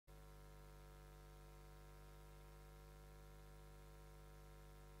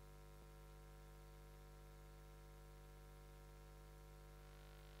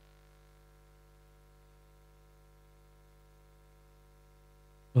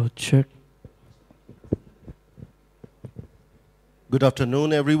Check. Good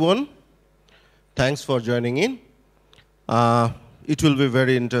afternoon, everyone. Thanks for joining in. It will be a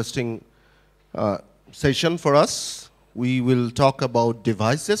very interesting session for us. We will talk about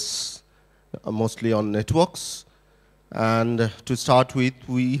devices, mostly on networks. And to start with,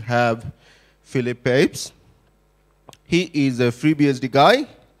 we have Philip Pepys. He is a FreeBSD guy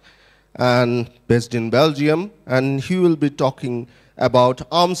and based in Belgium, and he will be talking about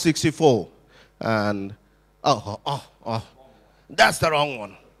ARM64. And that's the wrong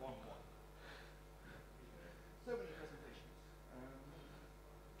one.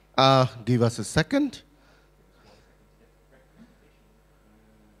 Give us a second.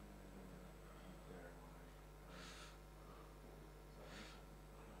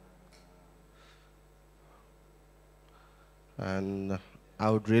 And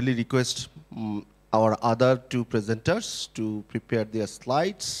I would really request our other two presenters to prepare their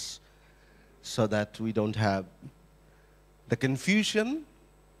slides so that we don't have the confusion.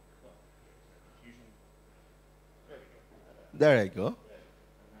 There I go.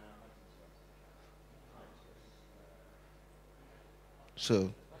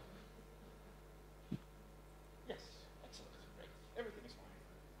 So, yes, excellent, great. Everything is fine.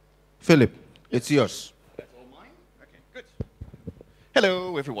 Philip, it's yours. That's all mine? Okay, good.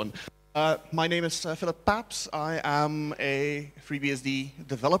 Hello, everyone. My name is Philip Pepys. I am a FreeBSD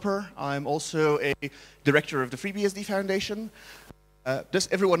developer. I'm also a director of the FreeBSD Foundation. Does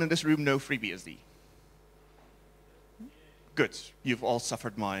everyone in this room know FreeBSD? Good. You've all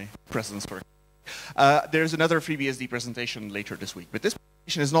suffered my presence for. There's another FreeBSD presentation later this week, but this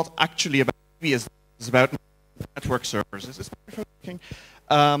presentation is not actually about FreeBSD. It's about network servers. Is this working?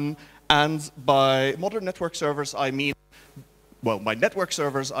 And by modern network servers, I mean, well, by network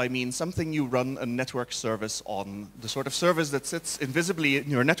servers, I mean something you run a network service on, the sort of service that sits invisibly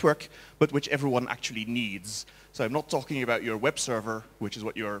in your network, but which everyone actually needs. So I'm not talking about your web server, which is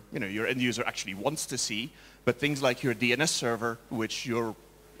what your end user actually wants to see, but things like your DNS server, which your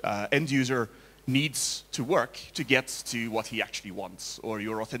end user needs to work to get to what he actually wants, or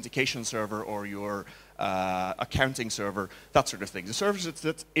your authentication server, or your accounting server, that sort of thing. The servers that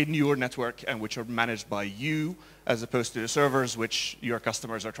sit in your network and which are managed by you, as opposed to the servers which your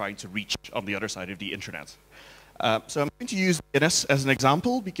customers are trying to reach on the other side of the internet. So I'm going to use DNS as an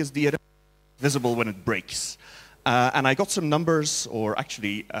example, because DNS is visible when it breaks. And I got some numbers, or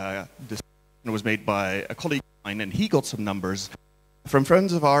actually this was made by a colleague of mine, and he got some numbers from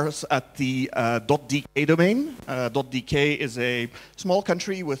friends of ours at the .dk domain. .dk is a small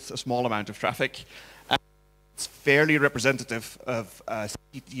country with a small amount of traffic. It's fairly representative of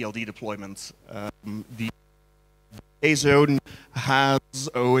CTLD deployment. The DK zone has,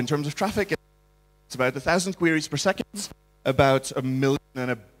 in terms of traffic, it's about 1,000 queries per second, about 1 million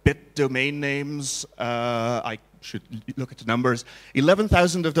and a bit domain names. I should look at the numbers.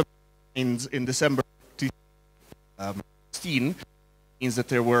 11,000 of them in December 2016. Means that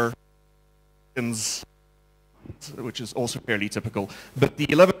there were, which is also fairly typical. But the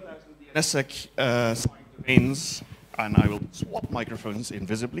 11,000 DNSSEC signed domains, and I will swap microphones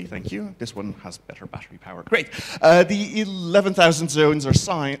invisibly, thank you. This one has better battery power. Great. The 11,000 zones are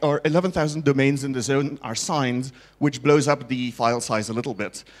signed, or 11,000 domains in the zone are signed, which blows up the file size a little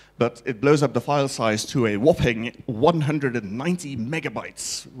bit. But it blows up the file size to a whopping 190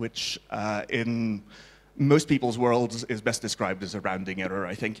 megabytes, which in most people's worlds is best described as a rounding error,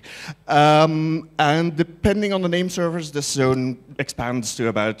 I think. And depending on the name servers, this zone expands to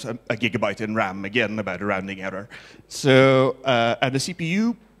about a gigabyte in RAM, again, about a rounding error. So, and the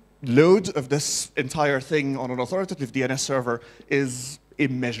CPU load of this entire thing on an authoritative DNS server is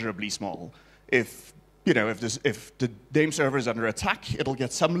immeasurably small. If the name server is under attack, it'll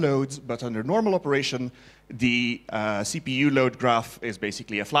get some loads, but under normal operation, the CPU load graph is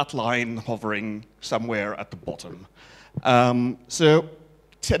basically a flat line hovering somewhere at the bottom. So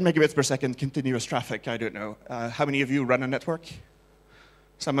 10 megabits per second continuous traffic, I don't know. How many of you run a network?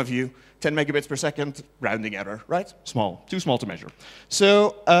 Some of you. 10 megabits per second, rounding error, right? Small, too small to measure.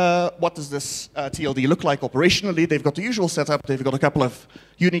 So what does this TLD look like operationally? They've got the usual setup. They've got a couple of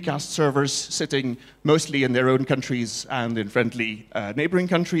unicast servers sitting mostly in their own countries and in friendly neighboring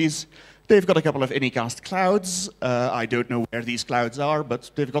countries. They've got a couple of Anycast clouds. I don't know where these clouds are,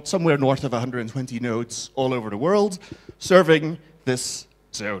 but they've got somewhere north of 120 nodes all over the world serving this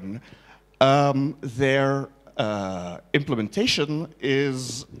zone. Their implementation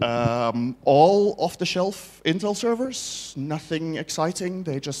is all off-the-shelf Intel servers, nothing exciting.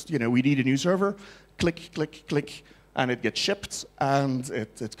 They just, we need a new server, click, click, click, and it gets shipped, and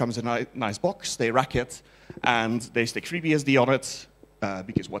it comes in a nice box. They rack it, and they stick FreeBSD on it,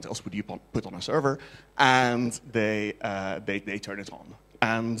 because what else would you put on a server? And they turn it on.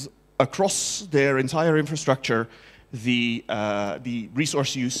 And across their entire infrastructure, the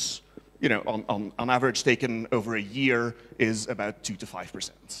resource use, on average taken over a year is about 2 to 5%.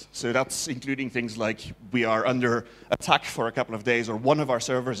 So that's including things like we are under attack for a couple of days, or one of our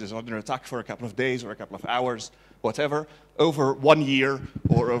servers is under attack for a couple of days or a couple of hours, whatever. Over 1 year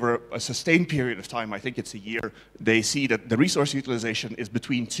or over a sustained period of time, I think it's a year, they see that the resource utilization is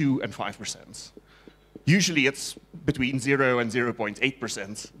between 2 and 5%. Usually it's between 0 and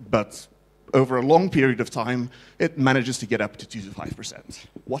 0.8%, but over a long period of time, it manages to get up to 2 to 5%.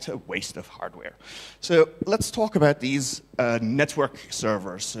 What a waste of hardware. So let's talk about these network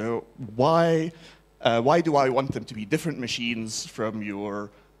servers. So why do I want them to be different machines from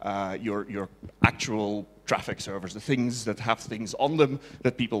your actual traffic servers, the things that have things on them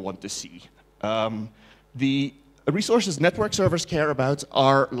that people want to see? The resources network servers care about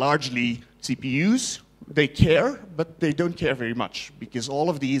are largely CPUs. They care, but they don't care very much, because all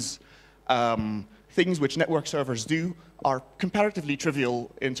of these things which network servers do are comparatively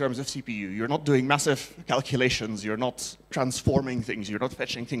trivial in terms of CPU. You're not doing massive calculations, you're not transforming things, you're not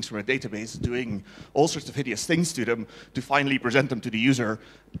fetching things from a database, doing all sorts of hideous things to them to finally present them to the user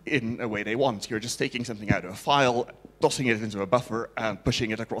in a way they want. You're just taking something out of a file, tossing it into a buffer, and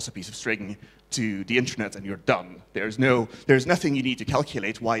pushing it across a piece of string to the internet, and you're done. There's nothing you need to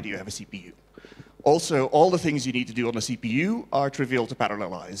calculate. Why do you have a CPU? Also, all the things you need to do on a CPU are trivial to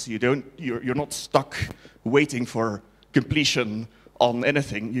parallelize. You're not stuck waiting for completion on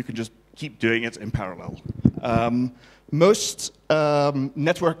anything. You can just keep doing it in parallel. Most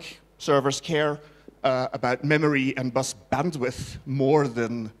network servers care about memory and bus bandwidth more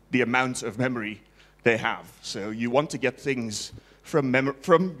than the amount of memory they have. So you want to get things from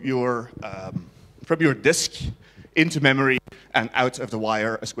your disk into memory and out of the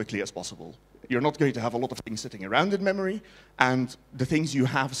wire as quickly as possible. You're not going to have a lot of things sitting around in memory, and the things you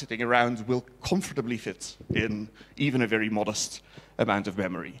have sitting around will comfortably fit in even a very modest amount of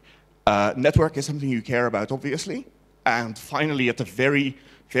memory. Network is something you care about, obviously. And finally, at the very,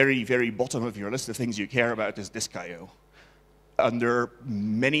 very, very bottom of your list of things you care about is disk I/O. Under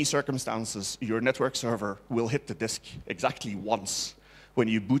many circumstances, your network server will hit the disk exactly once when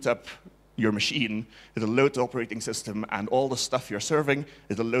you boot up your machine. It'll load the operating system, and all the stuff you're serving,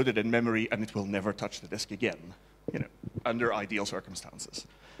 it'll load it in memory, and it will never touch the disk again, under ideal circumstances.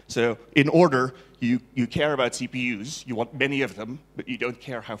 So in order, you care about CPUs. You want many of them, but you don't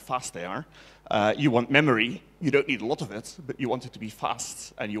care how fast they are. You want memory. You don't need a lot of it, but you want it to be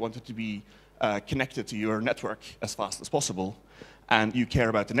fast, and you want it to be connected to your network as fast as possible. And you care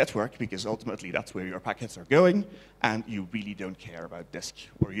about the network because ultimately that's where your packets are going, and you really don't care about disk,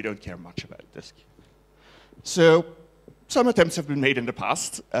 or you don't care much about disk. So some attempts have been made in the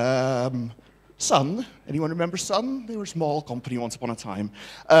past. Sun, anyone remember Sun? They were a small company once upon a time.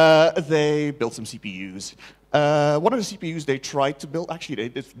 They built some CPUs. One of the CPUs they tried to build, actually they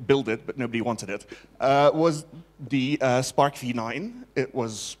did build it, but nobody wanted it, was the Spark V9. It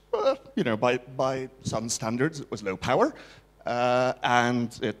was, by Sun standards, it was low power.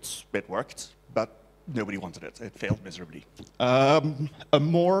 And it worked, but nobody wanted it. It failed miserably. A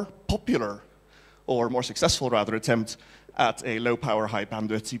more popular, or more successful rather, attempt at a low-power,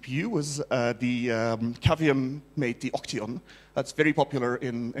 high-bandwidth CPU was Cavium made the Octeon. That's very popular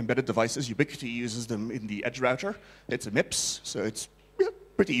in embedded devices. Ubiquiti uses them in the edge router. It's a MIPS, so it's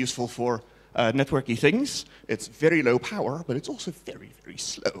pretty useful for networky things. It's very low power, but it's also very, very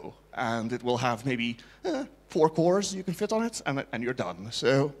slow. And it will have maybe 4 cores you can fit on it, and you're done.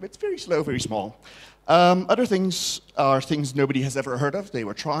 So it's very slow, very small. Other things are things nobody has ever heard of. They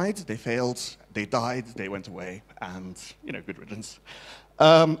were tried, they failed, they died, they went away, and good riddance.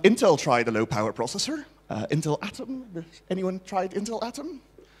 Intel tried a low-power processor. Intel Atom. Anyone tried Intel Atom?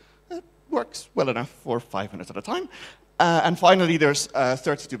 It works well enough for 5 minutes at a time. And finally, there's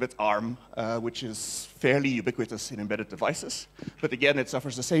 32-bit ARM, which is fairly ubiquitous in embedded devices. But again, it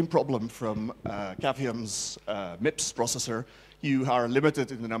suffers the same problem from Cavium's MIPS processor. You are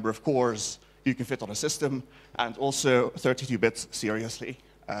limited in the number of cores you can fit on a system, and also 32-bit, seriously.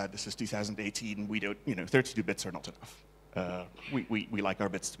 This is 2018. We don't, 32 bits are not enough. We like our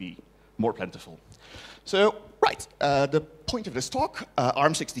bits to be more plentiful. So, right, the point of this talk,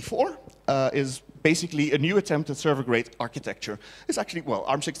 ARM64 is basically a new attempt at server-grade architecture. It's actually, well,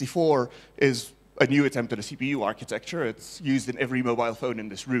 ARM64 is a new attempt at a CPU architecture. It's used in every mobile phone in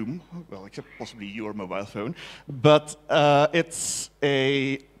this room, well, except possibly your mobile phone. But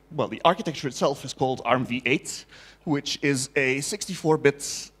the architecture itself is called ARMv8, which is a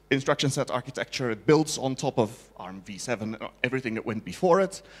 64-bit instruction set architecture. It builds on top of ARM v7, everything that went before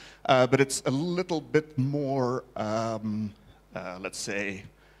it, but it's a little bit more, let's say,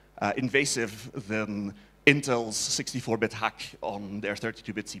 invasive than Intel's 64-bit hack on their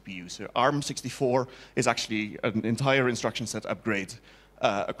 32-bit CPU. So ARM64 is actually an entire instruction set upgrade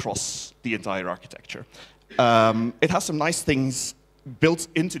across the entire architecture. It has some nice things built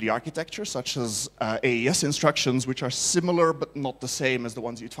into the architecture, such as AES instructions, which are similar but not the same as the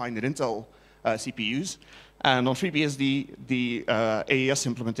ones you'd find in Intel CPUs. And on FreeBSD, the AES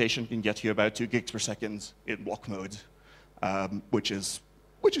implementation can get you about 2 gigs per second in block mode, which is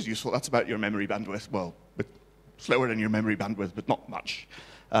useful. That's about your memory bandwidth. Well, but slower than your memory bandwidth, but not much.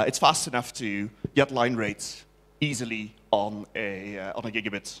 It's fast enough to get line rates easily on a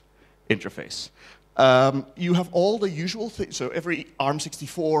gigabit interface. You have all the usual things. So every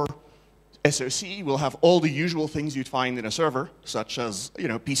ARM64 SoC will have all the usual things you'd find in a server, such as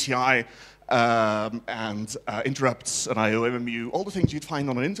PCI and interrupts and IOMMU, all the things you'd find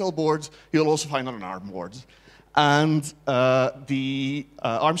on an Intel board, you'll also find on an ARM board. And the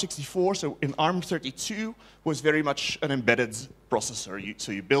ARM64, so in ARM32, was very much an embedded processor.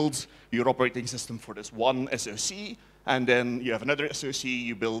 So you build your operating system for this one SoC, and then you have another SoC,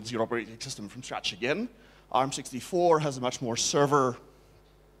 you build your operating system from scratch again. ARM64 has a much more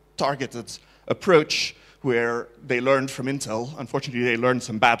server-targeted approach where they learned from Intel. Unfortunately, they learned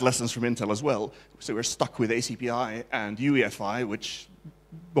some bad lessons from Intel as well. So we're stuck with ACPI and UEFI, which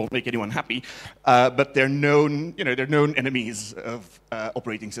won't make anyone happy, but they're known enemies of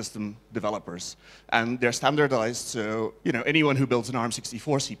operating system developers, and they're standardized. So anyone who builds an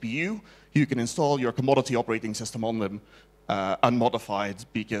ARM64 CPU, you can install your commodity operating system on them unmodified,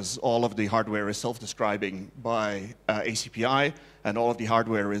 because all of the hardware is self-describing by ACPI, and all of the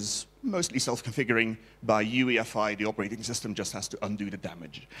hardware is mostly self-configuring by UEFI. The operating system just has to undo the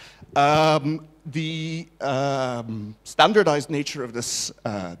damage. The standardized nature of this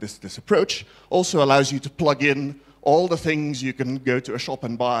approach also allows you to plug in all the things you can go to a shop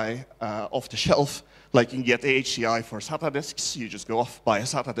and buy off the shelf. Like you can get AHCI for SATA disks. You just go off, buy a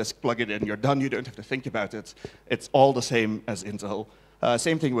SATA disk, plug it in, you're done. You don't have to think about it. It's all the same as Intel.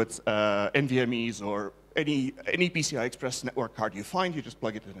 Same thing with NVMEs or any PCI Express network card you find, you just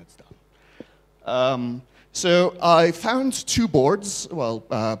plug it in, it's done. So I found 2 boards. Well,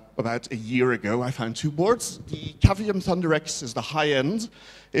 about a year ago, I found 2 boards. The Cavium ThunderX is the high end.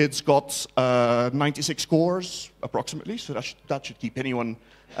 It's got 96 cores, approximately, so that should keep anyone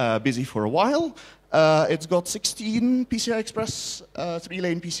busy for a while. It's got 16 PCI Express,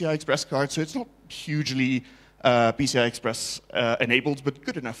 3-lane PCI Express cards, so it's not hugely PCI Express enabled, but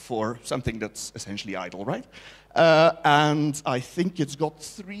good enough for something that's essentially idle, right? And I think it's got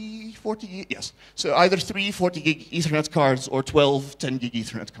 3 40 gig, yes. So either 3 40 gig Ethernet cards or 12 10 gig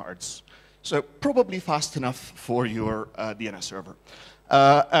Ethernet cards. So probably fast enough for your DNS server.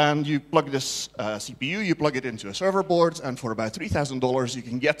 And you plug this CPU, you plug it into a server board, and for about $3,000 you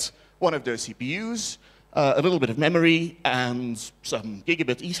can get one of those CPUs, a little bit of memory, and some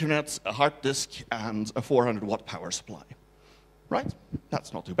gigabit Ethernet, a hard disk, and a 400-watt power supply. Right?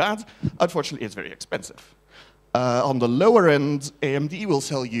 That's not too bad. Unfortunately, it's very expensive. On the lower end, AMD will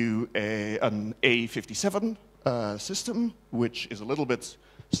sell you an A57 system, which is a little bit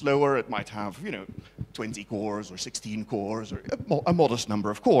slower. It might have 20 cores or 16 cores, or a modest number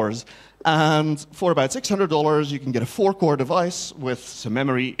of cores. And for about $600, you can get a 4-core device with some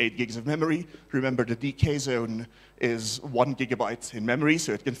memory, 8 gigs of memory. Remember, the decay zone is 1 gigabyte in memory,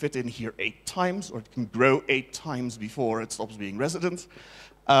 so it can fit in here 8 times, or it can grow 8 times before it stops being resident.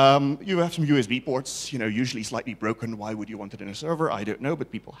 You have some USB ports, usually slightly broken. Why would you want it in a server? I don't know,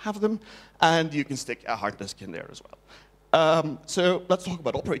 but people have them. And you can stick a hard disk in there as well. So let's talk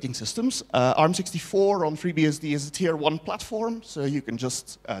about operating systems. ARM64 on FreeBSD is a tier 1 platform, so you can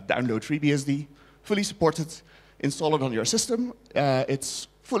just download FreeBSD, fully supported, install it on your system. It's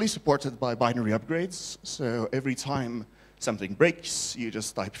fully supported by binary upgrades, so every time something breaks, you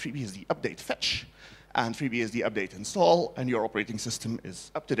just type FreeBSD update fetch and FreeBSD update install, and your operating system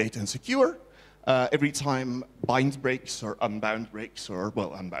is up to date and secure. Every time bind breaks or unbound breaks, or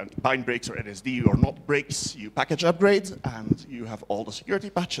bind breaks or NSD or not breaks, you package upgrade, and you have all the security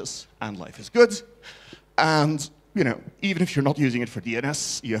patches, and life is good. And even if you're not using it for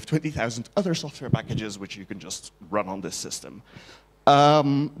DNS, you have 20,000 other software packages which you can just run on this system.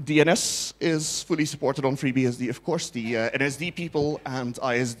 DNS is fully supported on FreeBSD, of course. The NSD people and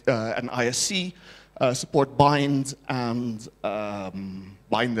ISC support bind and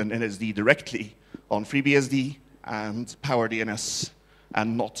NSD directly on FreeBSD, and PowerDNS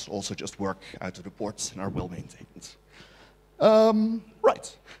and not also just work out of the ports and are well maintained.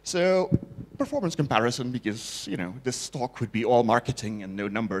 Right. So performance comparison, because this talk would be all marketing and no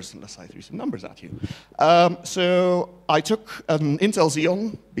numbers unless I threw some numbers at you. So I took an Intel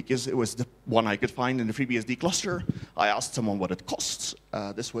Xeon because it was the one I could find in the FreeBSD cluster. I asked someone what it costs.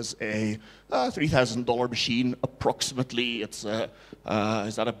 This was a $3,000 machine, approximately. It's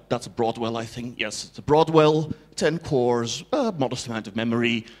that's a Broadwell, I think. Yes, it's a Broadwell, 10 cores, a modest amount of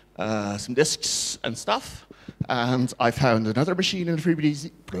memory, some disks and stuff. And I found another machine in the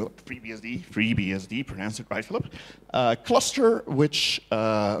FreeBSD, pronounce it right, Philip, cluster, which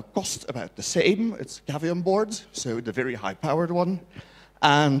cost about the same. It's Cavium board, so the very high-powered one.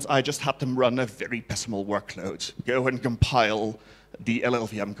 And I just had them run a very pessimal workload. Go and compile the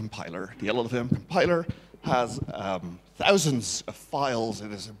LLVM compiler. The LLVM compiler has thousands of files.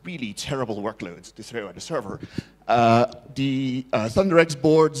 It is a really terrible workload to throw at a server. The ThunderX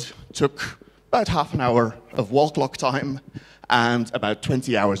board took about half an hour of wall clock time and about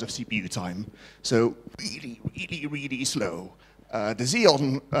 20 hours of CPU time. So really, really, really slow. The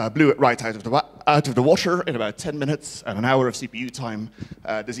Xeon blew it right out of the water in about 10 minutes and an hour of CPU time.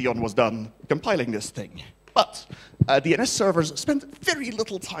 The Xeon was done compiling this thing. But DNS servers spend very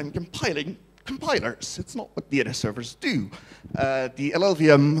little time compiling compilers. It's not what DNS servers do. The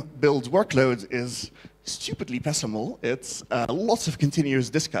LLVM build workload is stupidly pessimal. It's lots of continuous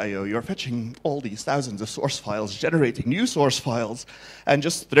disk I/O. You're fetching all these thousands of source files, generating new source files, and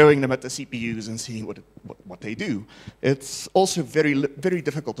just throwing them at the CPUs and seeing what they do. It's also very, very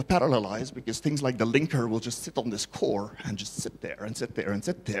difficult to parallelize because things like the linker will just sit on this core and just sit there and sit there and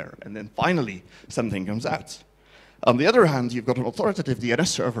sit there, and then finally something comes out. On the other hand, you've got an authoritative DNS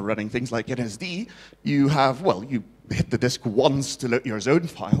server running things like NSD. You have, well, you hit the disk once to load your zone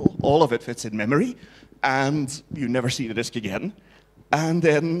file. All of it fits in memory, and you never see the disk again. And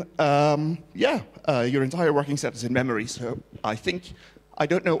then, your entire working set is in memory. So I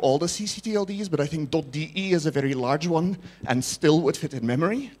don't know all the ccTLDs, but I think .de is a very large one and still would fit in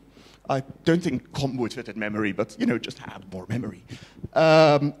memory. I don't think COM would fit in memory, but just add more memory.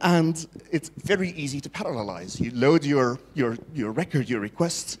 And it's very easy to parallelize. You load your record, your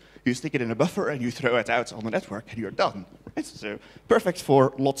requests, you stick it in a buffer, and you throw it out on the network, and you're done. Right? So perfect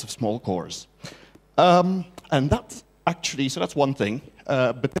for lots of small cores. And that's actually, so that's one thing.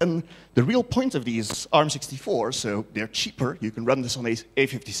 But then the real point of these ARM64, so they're cheaper. You can run this on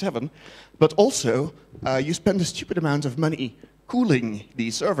A57. But also, you spend a stupid amount of money cooling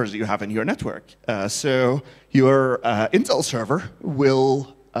the servers you have in your network. So your Intel server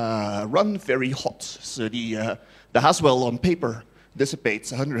will run very hot. So the Haswell on paper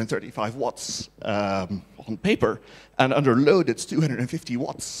dissipates 135 watts on paper, and under load it's 250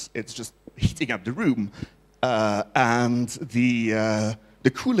 watts. It's just heating up the room. And the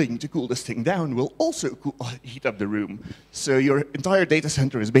cooling to cool this thing down will also heat up the room. So your entire data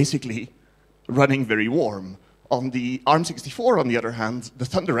center is basically running very warm. On the ARM64, on the other hand, the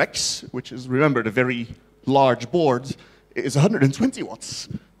ThunderX, which is, remember, the very large board, is 120 watts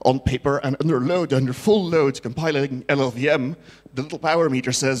on paper, and under load, under full load, compiling LLVM, the little power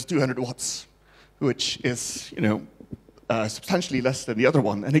meter says 200 watts, which is, substantially less than the other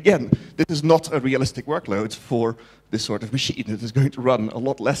one. And again, this is not a realistic workload for this sort of machine. It is going to run a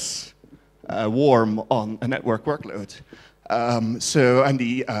lot less warm on a network workload. And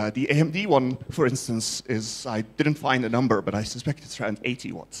the AMD one, for instance, is, I didn't find a number, but I suspect it's around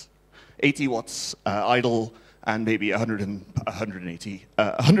 80 watts. 80 watts idle and maybe 180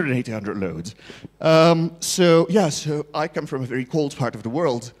 loads. So I come from a very cold part of the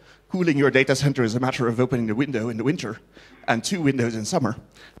world. Cooling your data center is a matter of opening the window in the winter and 2 windows in summer.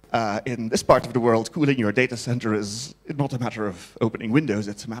 In this part of the world, cooling your data center is not a matter of opening windows,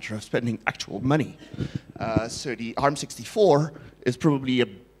 it's a matter of spending actual money. So the ARM64 is probably a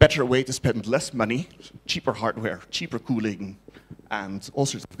better way to spend less money, cheaper hardware, cheaper cooling, and all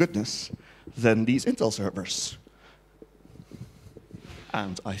sorts of goodness than these Intel servers.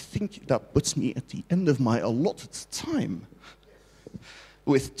 And I think that puts me at the end of my allotted time,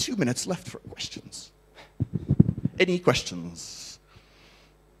 with 2 minutes left for questions. Any questions?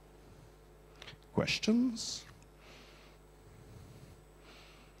 Questions?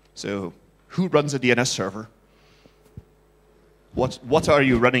 So, who runs a DNS server? What are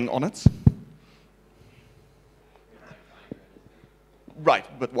you running on it? Right,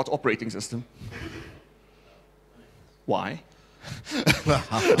 but what operating system? Why?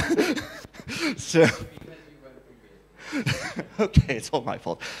 So, okay, it's all my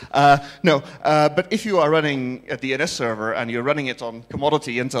fault. But if you are running a DNS server and you're running it on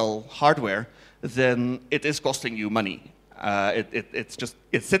commodity Intel hardware, then it is costing you money.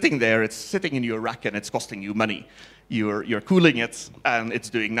 It's sitting there, it's sitting in your rack, and it's costing you money. you're cooling it, and it's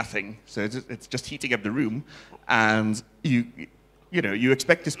doing nothing. So it's just heating up the room, and you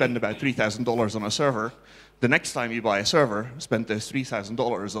expect to spend about $3,000 on a server. The next time you buy a server, spend those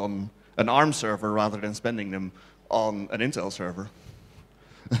 $3,000 on an ARM server rather than spending them on an Intel server.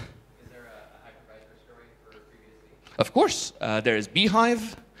 Is there a hypervisor story for FreeBSD? Of course, there is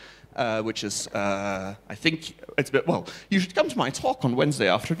Beehive, which is, I think, well, you should come to my talk on Wednesday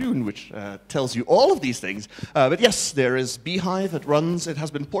afternoon, which tells you all of these things. But yes, there is Beehive. It has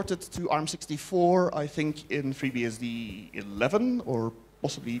been ported to ARM64, I think, in FreeBSD 11, or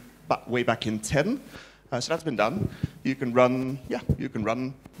possibly way back in 10. So that's been done. You can run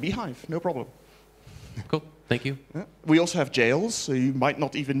Beehive, no problem. Cool, thank you. Yeah. We also have jails, so you might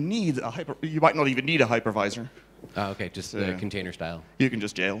not even need a hypervisor. Okay, just the container style. You can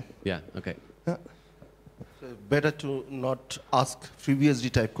just jail. Yeah, okay. Yeah. So better to not ask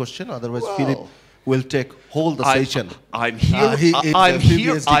FreeBSD type question, otherwise Well, Philip will take hold the session. I'm here. He is I'm a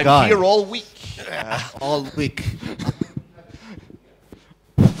here. FreeBSD I'm guy. here all week. All week.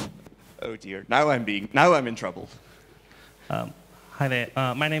 Oh dear. Now I'm in trouble. Hi there.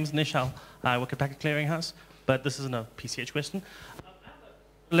 My name's Nishal. I work at Packet Clearinghouse, but this isn't a PCH question.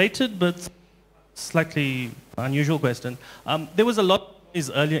 Related but slightly unusual question. There was a lot of noise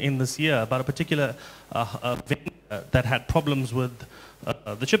earlier in this year about a particular vendor that had problems with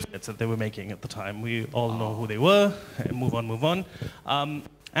the chipsets that they were making at the time. We all know who they were. Move on.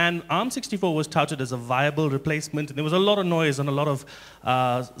 And ARM64 was touted as a viable replacement. And there was a lot of noise and a lot of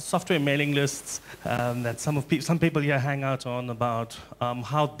software mailing lists that some people here hang out on about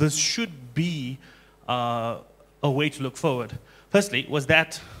how this should be a way to look forward. Firstly, was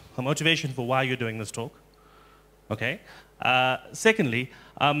that a motivation for why you're doing this talk? Okay. Secondly,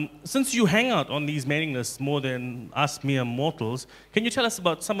 since you hang out on these mailing lists more than us mere mortals, can you tell us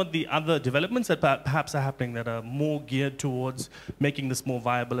about some of the other developments that perhaps are happening that are more geared towards making this more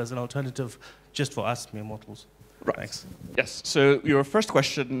viable as an alternative just for us mere mortals? Right. Thanks. Yes. So your first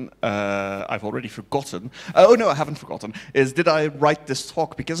question, I've already forgotten. Oh no, I haven't forgotten. Is did I write this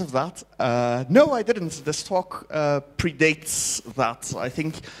talk because of that? No, I didn't. This talk predates that. I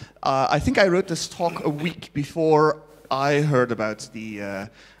think I wrote this talk a week before I heard about the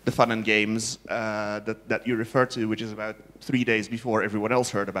fun and games that you referred to, which is about 3 days before everyone else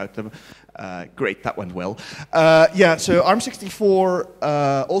heard about them. Great, that went well. Yeah, so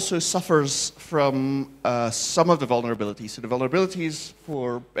ARM64 also suffers from some of the vulnerabilities. So the vulnerabilities,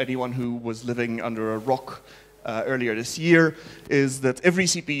 for anyone who was living under a rock earlier this year, is that every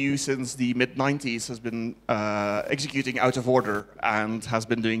CPU since the mid-90s has been executing out of order and has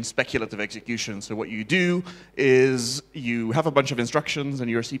been doing speculative execution. So what you do is you have a bunch of instructions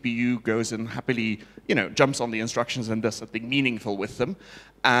and your CPU goes and happily, jumps on the instructions and does something meaningful with them.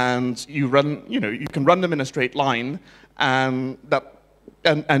 And you run, you can run them in a straight line and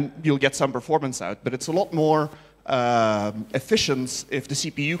you'll get some performance out, but it's a lot more efficient if the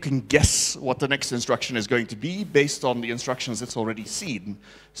CPU can guess what the next instruction is going to be based on the instructions it's already seen.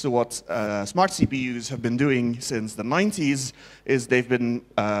 So what smart CPUs have been doing since the 90s is they've been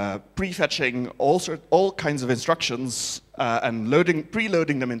prefetching all kinds of instructions and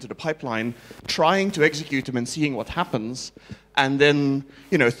preloading them into the pipeline, trying to execute them and seeing what happens, and then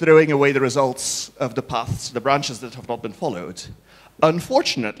throwing away the results of the paths, the branches that have not been followed.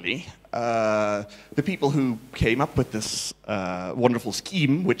 Unfortunately, the people who came up with this wonderful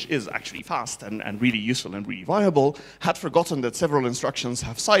scheme, which is actually fast and really useful and really viable, had forgotten that several instructions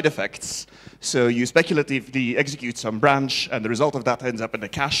have side effects. So you speculatively execute some branch, and the result of that ends up in the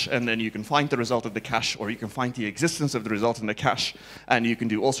cache, and then you can find the result of the cache, or you can find the existence of the result in the cache, and you can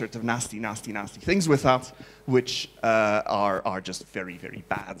do all sorts of nasty things with that, which are just very, very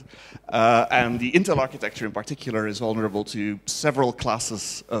bad. And the Intel architecture in particular is vulnerable to several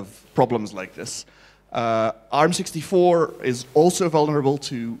classes of problems like this. ARM64 is also vulnerable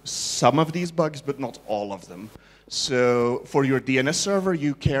to some of these bugs, but not all of them. So for your DNS server,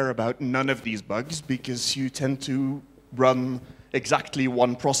 you care about none of these bugs because you tend to run exactly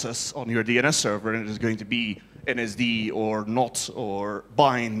one process on your DNS server, and it is going to be NSD or NOT or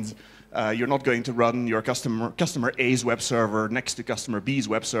bind. You're not going to run your customer A's web server next to customer B's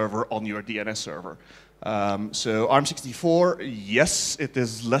web server on your DNS server. So ARM64, yes, it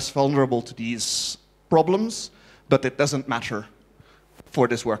is less vulnerable to these problems, but it doesn't matter for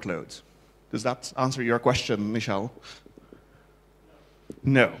this workload. Does that answer your question, Michel?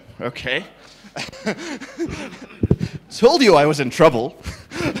 No. Okay. Told you I was in trouble.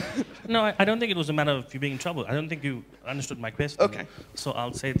 No, I don't think it was a matter of you being in trouble. I don't think you understood my question. Okay. So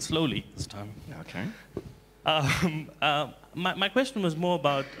I'll say it slowly this time. Okay. My question was more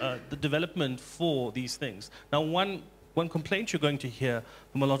about the development for these things. Now, one complaint you're going to hear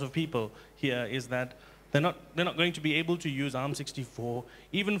from a lot of people here is that they're not going to be able to use ARM64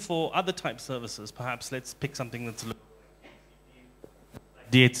 even for other type services. Perhaps let's pick something that's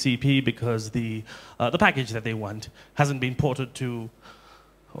DHCP because the package that they want hasn't been ported to,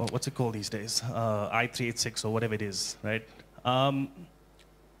 or what's it called these days, i386 or whatever it is, right?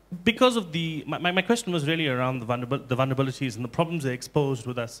 Because of my question was really around the vulnerabilities and the problems they exposed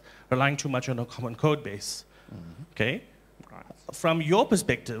with us relying too much on a common code base. Okay? Right. From your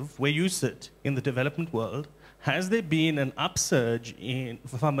perspective, where you sit in the development world, has there been an upsurge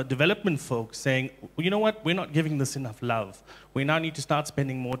from a development folks saying, well, you know what, we're not giving this enough love. We now need to start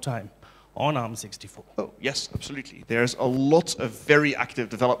spending more time on ARM64? Oh, yes, absolutely. There's a lot of very active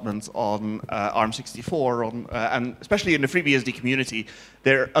development on ARM64, and especially in the FreeBSD community,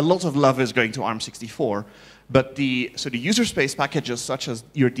 a lot of love is going to ARM64. But the user space packages such as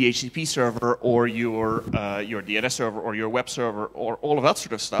your DHCP server or your DNS server or your web server or all of that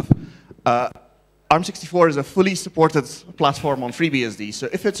sort of stuff, ARM64 is a fully supported platform on FreeBSD. So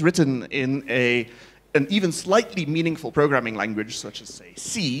if it's written in an even slightly meaningful programming language, such as say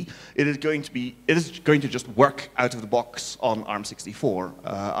C, it is going to just work out of the box on ARM64.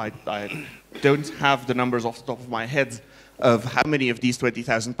 I don't have the numbers off the top of my head of how many of these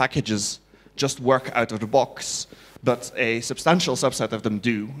 20,000 packages just work out of the box, but a substantial subset of them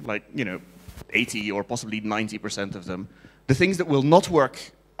do, like 80 or possibly 90% of them. The things that will not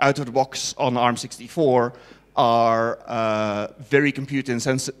work out of the box on ARM64 are very compute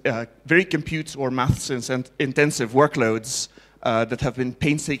or maths intensive workloads that have been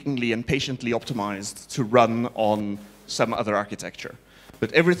painstakingly and patiently optimized to run on some other architecture.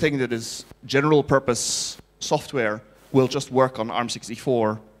 But everything that is general purpose software will just work on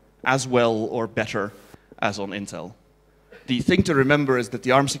ARM64 as well or better as on Intel. The thing to remember is that the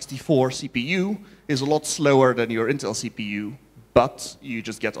ARM64 CPU is a lot slower than your Intel CPU, but you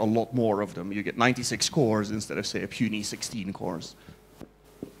just get a lot more of them. You get 96 cores instead of, say, a puny 16 cores.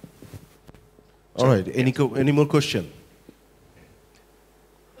 All right, any more question?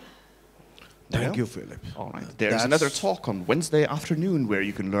 Thank you, Philip. All right, there's another talk on Wednesday afternoon where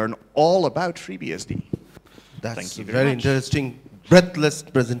you can learn all about FreeBSD. That's Thank you a very very much. interesting, breathless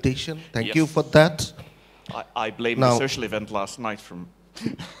presentation. Thank Yes. you for that. I blame Now- the social event last night from...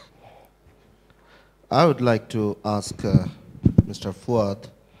 I would like to ask Mr. Fuad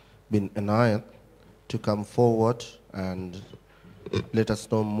bin Inayat to come forward and let us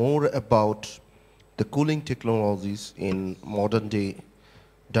know more about the cooling technologies in modern day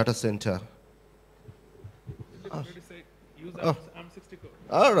data center. Use Oh. ARM64.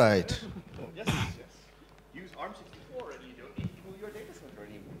 All right. Yes. Use ARM64 and you don't need to cool your data center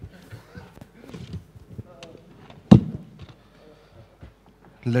anymore.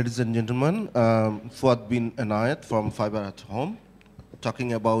 Ladies and gentlemen, Fuad bin Inayat from Fiber at Home,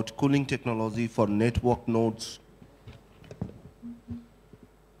 talking about cooling technology for network nodes.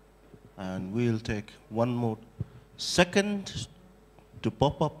 And we'll take one more second to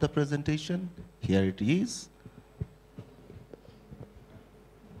pop up the presentation. Here it is.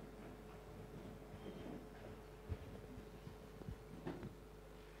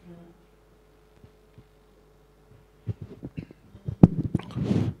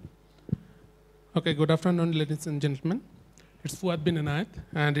 Okay, good afternoon, ladies and gentlemen. It's Fuad bin Inayat,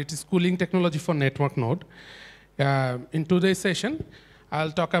 and it is cooling technology for network node. In today's session,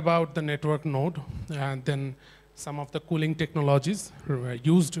 I'll talk about the network node and then some of the cooling technologies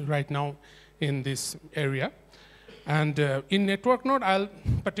used right now in this area. And in network node, I'll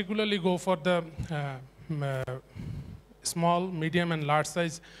particularly go for the small, medium, and large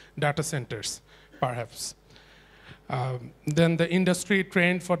size data centers, perhaps. Then the industry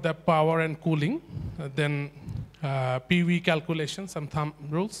trained for the power and cooling, then PV calculation, some thumb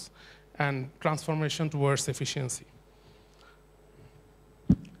rules, and transformation towards efficiency.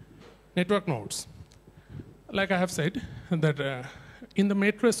 Network nodes. Like I have said, that in the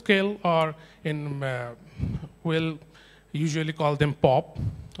metro scale or in, we'll usually call them POP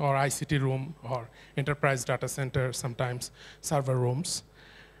or ICT room or enterprise data center, sometimes server rooms.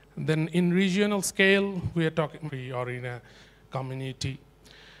 Then in regional scale, we are talking, or in a community.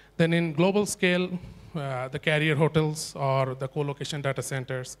 Then in global scale, the carrier hotels or the co-location data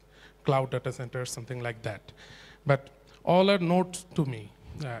centers, cloud data centers, something like that. But all are notes to me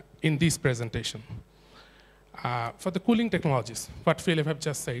in this presentation. For the cooling technologies, what Philip have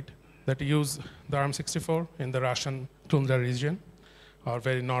just said, that use the ARM64 in the Russian Tundra region or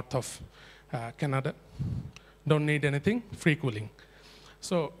very north of Canada. Don't need anything, free cooling.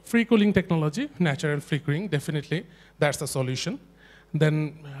 So free cooling technology, natural free cooling, definitely that's the solution.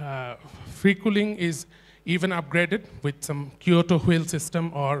 Then free cooling is even upgraded with some Kyoto wheel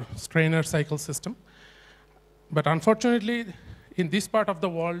system or strainer cycle system. But unfortunately, in this part of the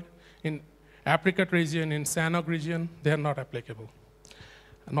world, in apricot region, in SANOG region, they are not applicable.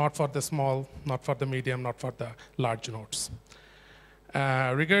 Not for the small, not for the medium, not for the large nodes.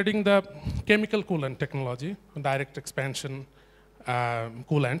 Regarding the chemical coolant technology, direct expansion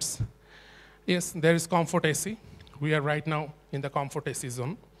coolants, yes, there is Comfort AC. We are right now in the Comfort AC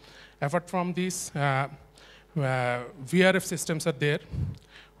zone. Apart from this, VRF systems are there,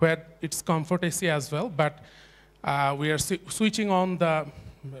 where it's Comfort AC as well, but we are switching on the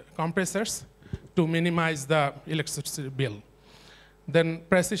compressors to minimize the electricity bill. Then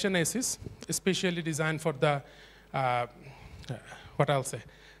precision ACs, especially designed for the,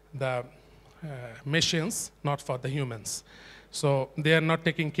 the machines, not for the humans. So they are not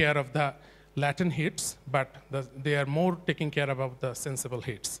taking care of the latent heats, but they are more taking care about the sensible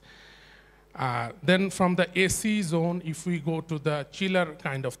heats. Then from the AC zone, if we go to the chiller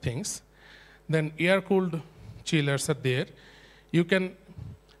kind of things, then air-cooled chillers are there. You can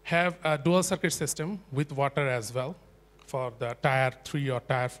have a dual circuit system with water as well for the tier 3 or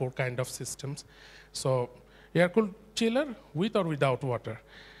tier 4 kind of systems. So air-cooled chiller with or without water.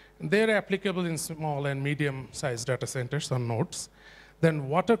 They're applicable in small and medium-sized data centers or nodes. Then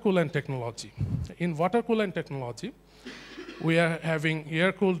water coolant technology. In water coolant technology, we are having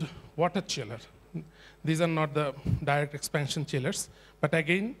air-cooled water chiller. These are not the direct expansion chillers, but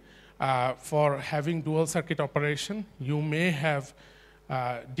again, for having dual circuit operation, you may have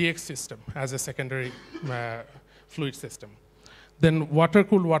DX system as a secondary fluid system. Then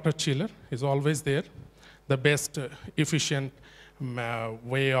water-cooled water chiller is always there, the best efficient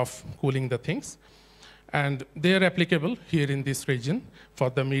way of cooling the things. And they are applicable here in this region for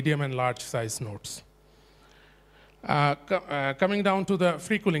the medium and large size nodes. Coming down to the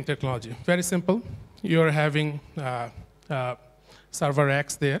free cooling technology, very simple. You're having server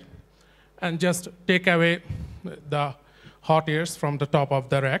racks there, and just take away the hot airs from the top of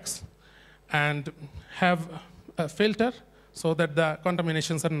the racks and have a filter so that the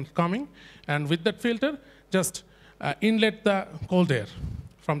contaminations are not coming. And with that filter, just inlet the cold air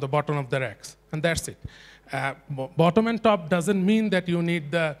from the bottom of the racks, and that's it. Bottom and top doesn't mean that you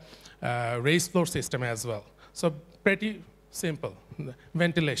need the raised floor system as well. So pretty simple,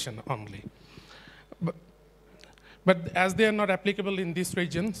 ventilation only. But as they are not applicable in this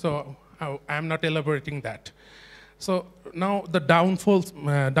region, so I'm not elaborating that. So now the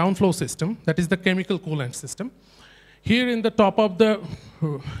downflow system, that is the chemical coolant system. Here in the top of the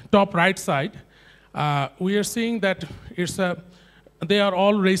top right side, we are seeing that they are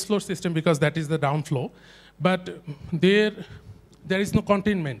all raised floor system because that is the downflow, but there is no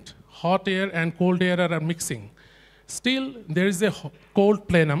containment. Hot air and cold air are mixing. Still, there is a cold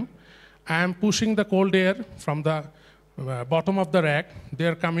plenum. I am pushing the cold air from the bottom of the rack. They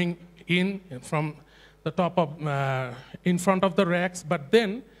are coming in from the top of, in front of the racks, but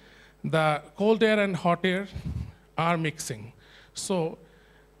then the cold air and hot air are mixing. So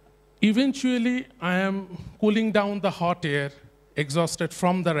eventually, I am cooling down the hot air exhausted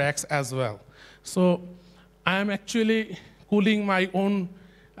from the racks as well. So I am actually cooling my own,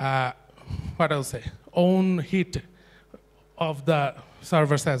 own heat of the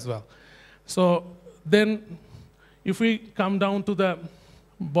servers as well. So then if we come down to the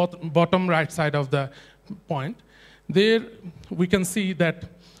bottom right side of the point, there we can see that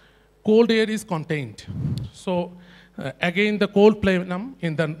cold air is contained. So again, the cold plenum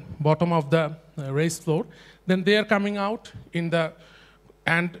in the bottom of the raised floor, then they are coming out in the,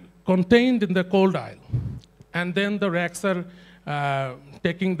 and contained in the cold aisle. And then the racks are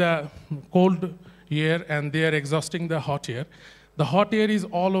taking the cold air and they are exhausting the hot air. The hot air is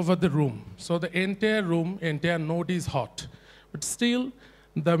all over the room. So the entire room, entire node is hot. But still,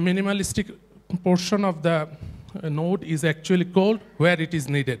 the minimalistic portion of the node is actually cold where it is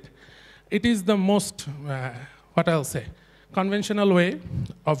needed. It is the most, conventional way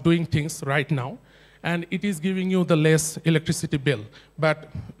of doing things right now. And it is giving you the less electricity bill, but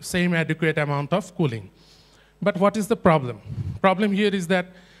same adequate amount of cooling. But what is the problem? Problem here is that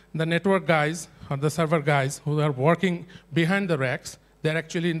the network guys or the server guys who are working behind the racks, they're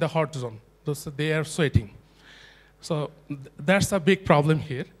actually in the hot zone. So they are sweating. So that's a big problem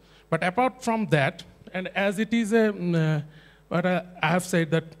here. But apart from that, and as it is what I have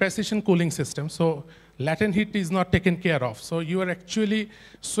said, that precision cooling system, so latent heat is not taken care of. So you are actually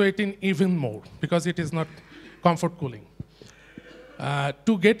sweating even more because it is not comfort cooling.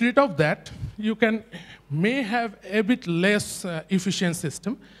 To get rid of that, you may have a bit less efficient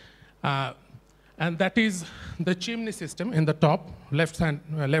system, and that is the chimney system in the top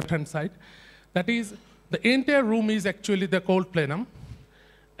left-hand side. That is, the entire room is actually the cold plenum,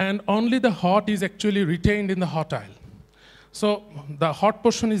 and only the hot is actually retained in the hot aisle. So the hot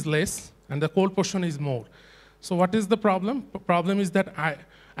portion is less, and the cold portion is more. So what is the problem? The problem is that I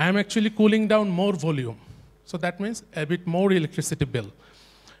am actually cooling down more volume. So that means a bit more electricity bill.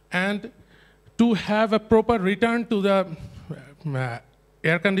 And to have a proper return to the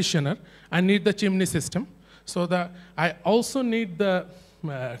air conditioner, I need the chimney system. So I also need the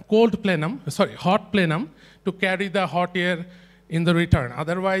hot plenum to carry the hot air in the return.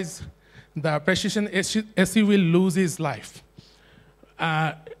 Otherwise, the precision AC will lose its life.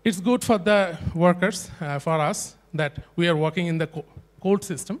 It's good for the workers, for us, that we are working in the cold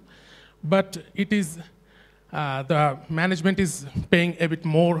system, but it is, the management is paying a bit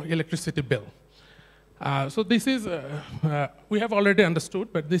more electricity bill. So this is, we have already understood,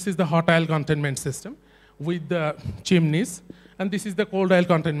 but this is the hot aisle containment system with the chimneys, and this is the cold aisle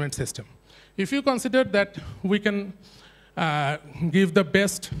containment system. If you consider that we can give the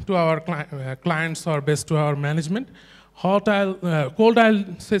best to our clients or best to our management, cold aisle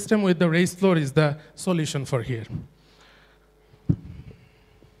system with the raised floor is the solution for here.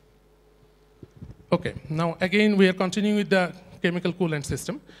 Okay, now again we are continuing with the chemical coolant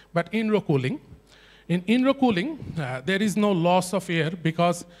system, but in-row cooling. In in-row cooling, there is no loss of air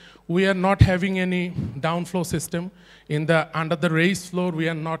because we are not having any downflow system. Under the raised floor, we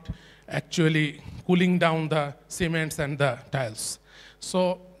are not actually cooling down the cements and the tiles.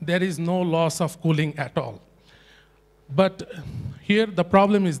 So there is no loss of cooling at all. But here the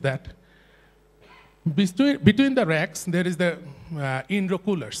problem is that between the racks, there is the in-row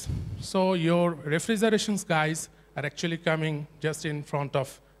coolers. So your refrigeration guys are actually coming just in front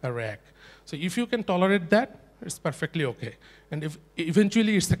of a rack. So if you can tolerate that, it's perfectly okay. And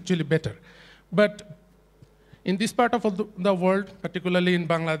eventually, it's actually better. But in this part of the world, particularly in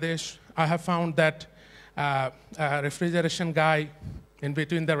Bangladesh, I have found that a refrigeration guy in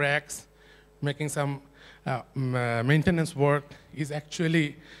between the racks making some maintenance work is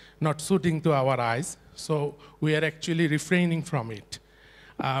actually not suiting to our eyes. So we are actually refraining from it.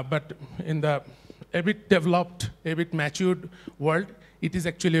 But in the a bit developed, a bit matured world, it is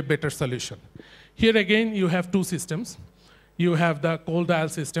actually a better solution. Here again, you have two systems. You have the cold aisle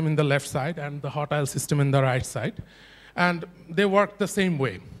system in the left side and the hot aisle system in the right side. And they work the same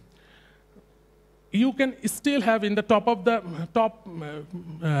way. You can still have in the top of the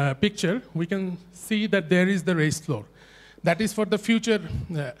picture, we can see that there is the raised floor. That is for the future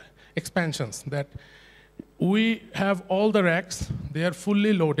expansions, that we have all the racks, they are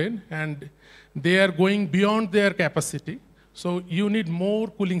fully loaded, and they are going beyond their capacity. So you need more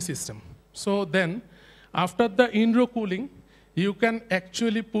cooling system. So then, after the in-row cooling, you can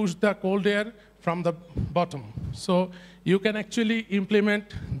actually push the cold air from the bottom. So you can actually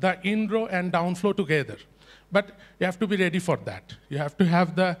implement the in-row and downflow together. But you have to be ready for that. You have to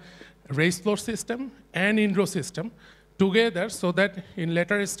have the raised floor system and in-row system together so that in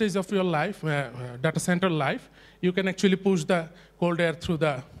later stage of your life, data center life, you can actually push the cold air through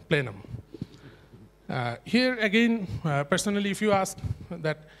the plenum. Here again, personally, if you ask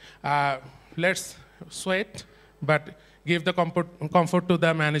that let's sweat, but give the comfort to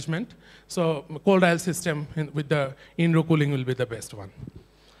the management, so cold aisle system with the in-row cooling will be the best one.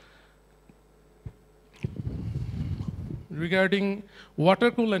 Regarding water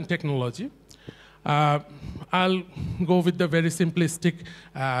coolant technology, I'll go with the very simplistic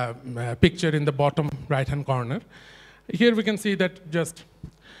picture in the bottom right-hand corner. Here we can see that just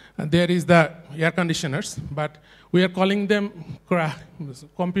there is the air conditioners, but we are calling them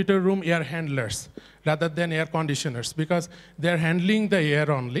computer room air handlers rather than air conditioners because they are handling the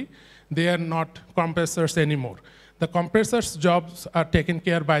air only. They are not compressors anymore. The compressors' jobs are taken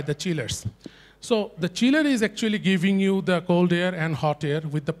care by the chillers. So the chiller is actually giving you the cold air and hot air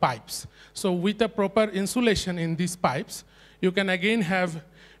with the pipes. So with the proper insulation in these pipes, you can again have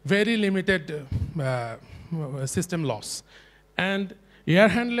very limited system loss. And air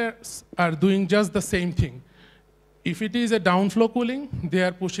handlers are doing just the same thing. If it is a downflow cooling, they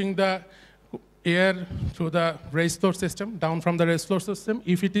are pushing the air through the raised floor system, down from the raised floor system.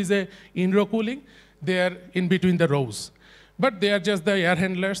 If it is a in-row cooling, they are in between the rows. But they are just the air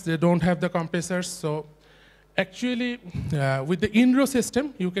handlers. They don't have the compressors. So actually, with the in-row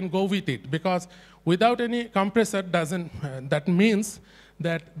system, you can go with it because without any compressor, that means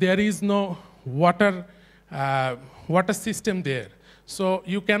that there is no water system there. So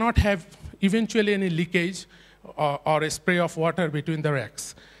you cannot have eventually any leakage or a spray of water between the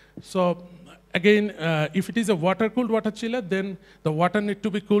racks. So again, if it is a water-cooled water chiller, then the water need to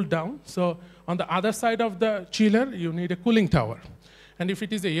be cooled down. So on the other side of the chiller, you need a cooling tower. And if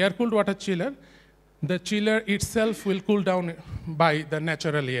it is a air-cooled water chiller, the chiller itself will cool down by the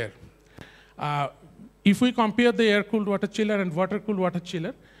natural air. If we compare the air-cooled water chiller and water-cooled water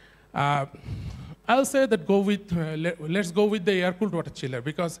chiller, I'll say that let's go with the air-cooled water chiller,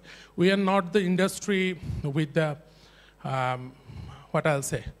 because we are not the industry with the, what I'll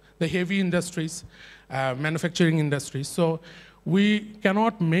say, the heavy industries, manufacturing industries. So we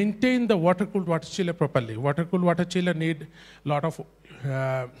cannot maintain the water-cooled water chiller properly. Water-cooled water chiller need a lot of,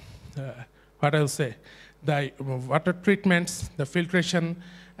 what I'll say, the water treatments, the filtration,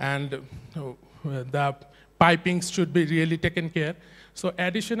 and the pipings should be really taken care. So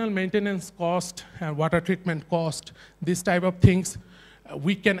additional maintenance cost and water treatment cost, this type of things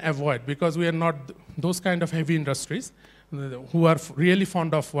we can avoid, because we are not those kind of heavy industries who are really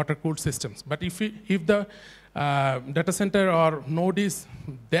fond of water-cooled systems. But if the data center or node is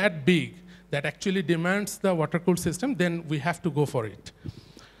that big that actually demands the water-cooled system, then we have to go for it.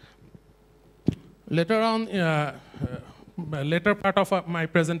 Later on, later part of my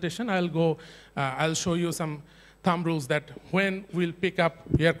presentation, I'll show you some thumb rules that when we'll pick up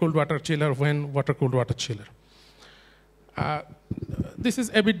air-cooled water chiller, when water-cooled water chiller. This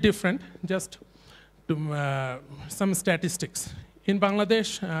is a bit different, just to, some statistics. In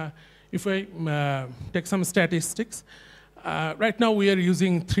Bangladesh, if I take some statistics, right now we are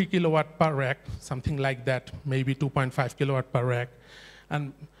using 3 kilowatt per rack, something like that, maybe 2.5 kilowatt per rack.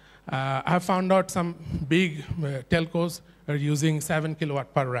 And I have found out some big telcos are using 7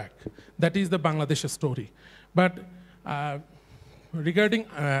 kilowatt per rack. That is the Bangladesh story. But regarding,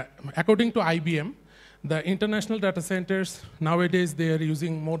 according to IBM, the international data centers nowadays they are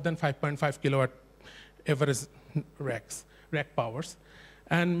using more than 5.5 kilowatt average rack powers,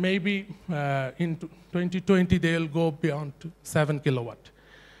 and maybe in 2020 they'll go beyond 7 kilowatt.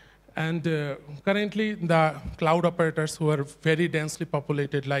 And currently, the cloud operators who are very densely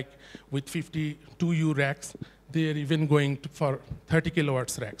populated, like with 52U racks, they're even going for 30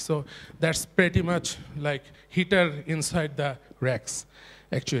 kilowatts racks. So that's pretty much like heater inside the racks,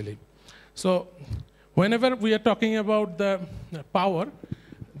 actually. So whenever we are talking about the power,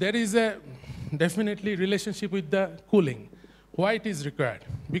 there is a definitely relationship with the cooling. Why it is required?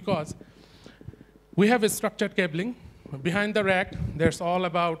 Because we have a structured cabling. Behind the rack, there's all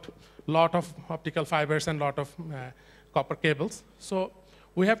about lot of optical fibers and lot of copper cables. So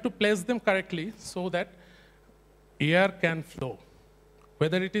we have to place them correctly so that air can flow.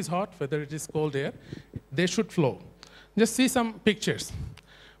 Whether it is hot, whether it is cold air, they should flow. Just see some pictures,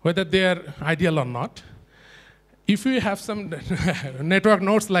 whether they are ideal or not. If you have some network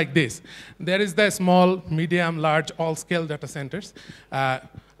nodes like this, there is the small, medium, large, all-scale data centers,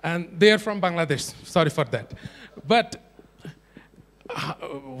 and they are from Bangladesh. Sorry for that. But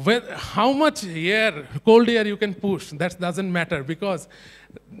how much air, cold air you can push, that doesn't matter, because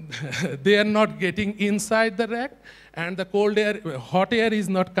they are not getting inside the rack, and the cold air, hot air is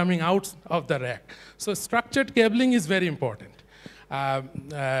not coming out of the rack. So structured cabling is very important.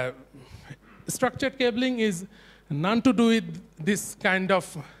 Structured cabling is none to do with this kind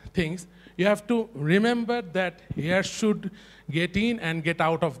of things. You have to remember that air should get in and get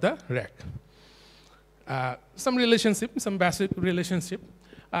out of the rack. Some relationship, some basic relationship.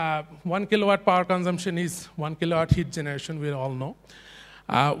 1 kilowatt power consumption is 1 kilowatt heat generation, we all know.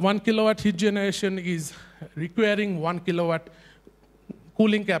 1 kilowatt heat generation is requiring 1 kilowatt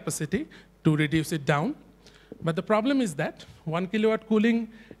cooling capacity to reduce it down. But the problem is that 1 kilowatt cooling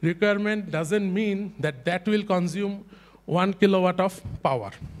requirement doesn't mean that that will consume 1 kilowatt of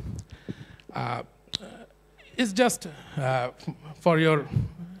power. It's just for your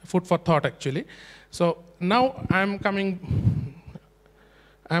food for thought, actually. So now I'm coming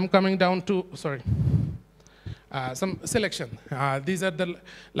down to, sorry, some selection. These are the,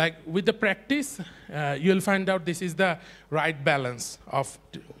 like with the practice, you'll find out this is the right balance of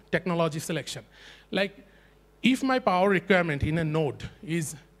technology selection. Like if my power requirement in a node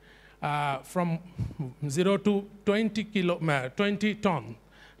is from 0 to 20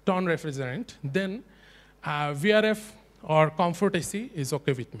 ton refrigerant, then VRF or comfort AC is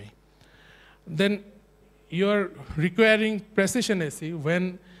okay with me. Then you're requiring precision AC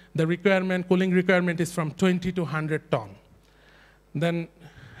when the requirement, cooling requirement is from 20 to 100 ton. Then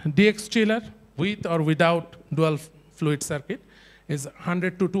DX chiller with or without dual fluid circuit is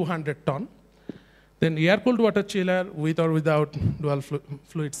 100 to 200 ton. Then air-cooled water chiller with or without dual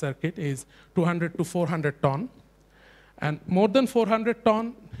fluid circuit is 200 to 400 ton. And more than 400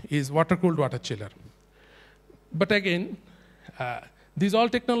 ton is water-cooled water chiller. But again, These all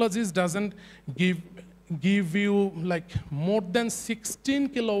technologies doesn't give you like more than 16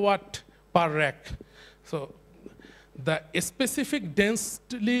 kilowatt per rack. So the specific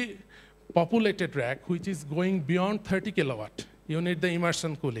densely populated rack, which is going beyond 30 kilowatt, you need the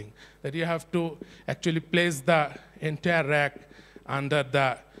immersion cooling, that you have to actually place the entire rack under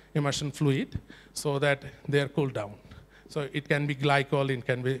the immersion fluid so that they are cooled down. So it can be glycol, it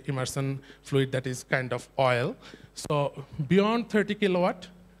can be immersion fluid that is kind of oil. So beyond 30 kilowatt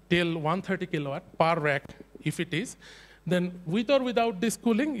till 130 kilowatt per rack, if it is, then with or without this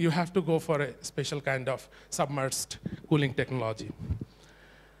cooling, you have to go for a special kind of submerged cooling technology.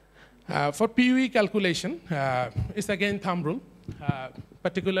 For PUE calculation, it's again thumb rule.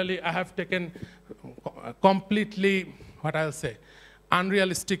 Particularly, I have taken completely, what I'll say,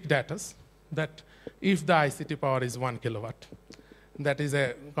 unrealistic data that if the ICT power is 1 kilowatt, that is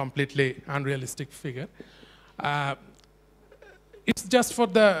a completely unrealistic figure. It's just for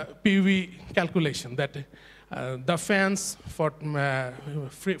the PUE calculation that the fans for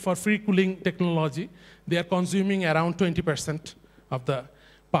free cooling technology, they are consuming around 20% of the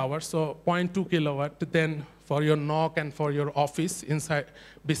power, so 0.2 kilowatt. Then for your NOC and for your office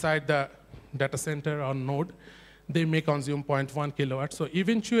beside the data center or node, they may consume 0.1 kilowatt. So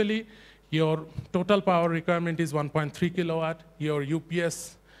eventually, your total power requirement is 1.3 kilowatt. Your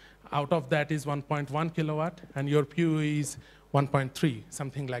UPS out of that is 1.1 kilowatt, and your PUE is 1.3,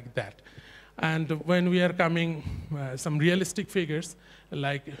 something like that. And when we are coming some realistic figures,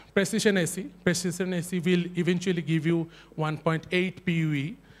 like Precision AC will eventually give you 1.8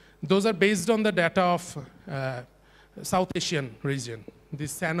 PUE. Those are based on the data of South Asian region,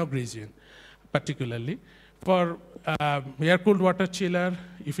 this SANOG region particularly. For air-cooled water chiller,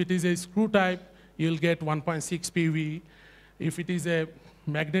 if it is a screw type, you'll get 1.6 PUE. If it is a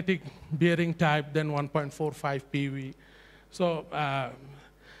magnetic bearing type, then 1.45 PUE. So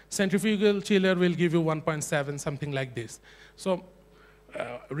centrifugal chiller will give you 1.7, something like this. So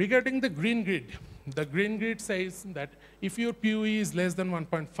regarding the green grid says that if your PUE is less than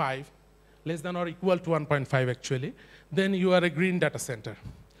 1.5, less than or equal to 1.5 actually, then you are a green data center.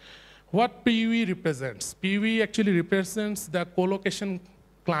 What PUE represents? PUE actually represents the co-location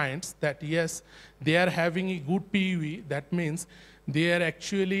clients that yes, they are having a good PUE. That means they are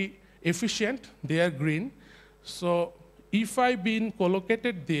actually efficient, they are green. So if I've been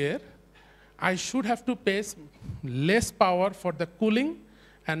co-located there, I should have to pay less power for the cooling,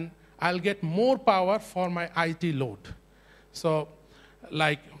 and I'll get more power for my IT load. So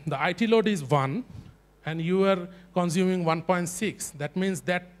like the IT load is 1, and you are consuming 1.6. That means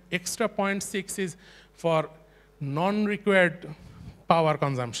that extra 0.6 is for non-required power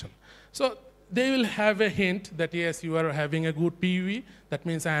consumption. So they will have a hint that yes, you are having a good PUE. That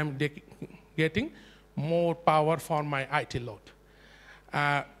means I am getting more power for my IT load.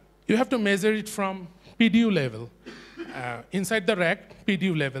 You have to measure it from PDU level. Inside the rack,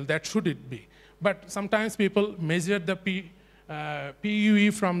 PDU level, that should it be. But sometimes people measure the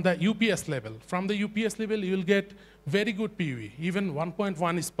PUE from the UPS level. From the UPS level, you will get very good PUE. Even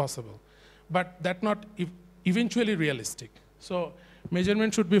 1.1 is possible. But that's not eventually realistic. So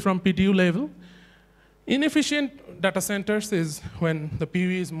measurement should be from PDU level. Inefficient data centers is when the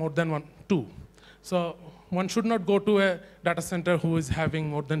PUE is more than 2. So one should not go to a data center who is having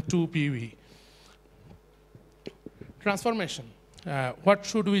more than 2 PUE. Transformation, what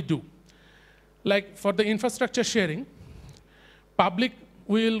should we do? Like for the infrastructure sharing,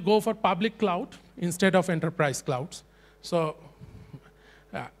 we will go for public cloud instead of enterprise clouds. So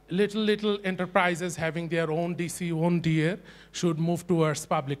little enterprises having their own DC, own DA should move towards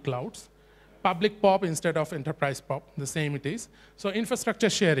public clouds. Public POP instead of enterprise POP, the same it is. So infrastructure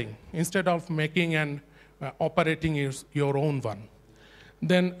sharing, instead of making and operating your own one.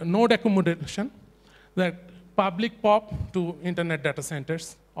 Then node accommodation, that public POP to internet data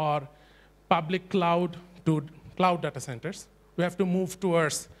centers or public cloud to cloud data centers. We have to move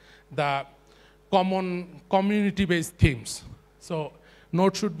towards the common community-based themes. So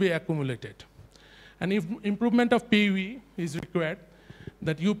node should be accumulated. And if improvement of PUE is required,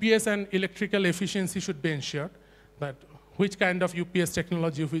 that UPS and electrical efficiency should be ensured, that which kind of UPS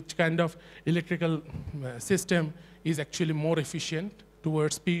technology, which kind of electrical system is actually more efficient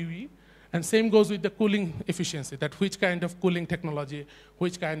towards PUE. And same goes with the cooling efficiency, that which kind of cooling technology,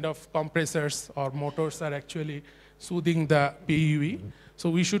 which kind of compressors or motors are actually soothing the PUE. So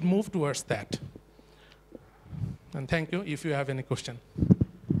we should move towards that. And thank you if you have any question.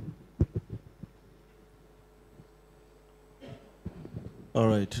 All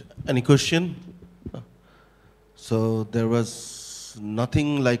right, any question? So there was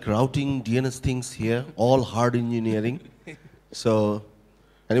nothing like routing DNS things here, all hard engineering. So,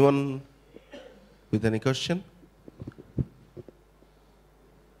 anyone with any question?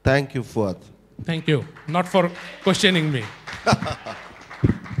 Thank you, Fuad. Thank you. Not for questioning me.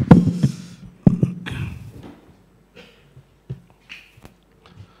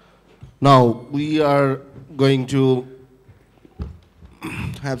 Now, we are going to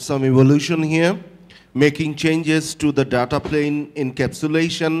have some evolution here, making changes to the data plane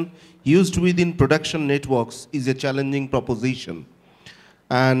encapsulation used within production networks is a challenging proposition.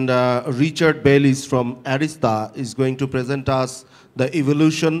 And Richard Baylis from Arista is going to present us the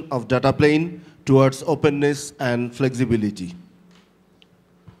evolution of data plane towards openness and flexibility.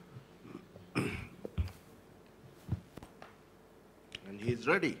 And he's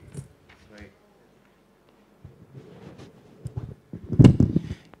ready.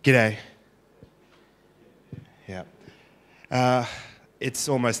 G'day. Yeah. It's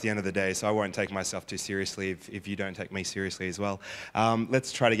almost the end of the day, so I won't take myself too seriously if you don't take me seriously as well.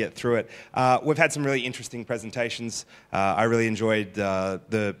 Let's try to get through it. We've had some really interesting presentations. I really enjoyed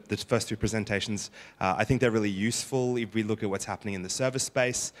the first two presentations. I think they're really useful if we look at what's happening in the server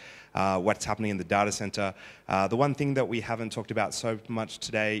space, what's happening in the data center. The one thing that we haven't talked about so much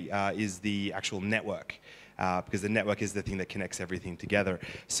today is the actual network. Because the network is the thing that connects everything together.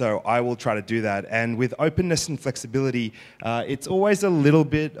 So I will try to do that. And with openness and flexibility, it's always a little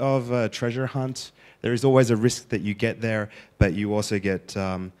bit of a treasure hunt. There is always a risk that you get there, but you also get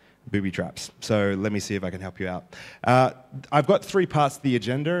booby traps. So let me see if I can help you out. I've got 3 parts of the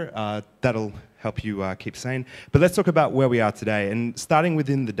agenda that'll help you keep sane. But let's talk about where we are today. And starting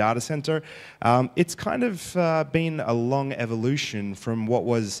within the data center, it's kind of been a long evolution from what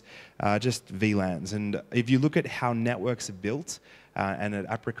was just VLANs. And if you look at how networks are built, and at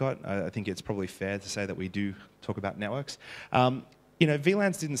Apricot, I think it's probably fair to say that we do talk about networks. You know,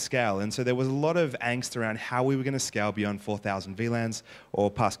 VLANs didn't scale, and so there was a lot of angst around how we were going to scale beyond 4,000 VLANs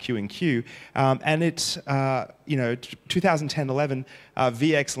or past Q&Q. And it, you know, 2010-11,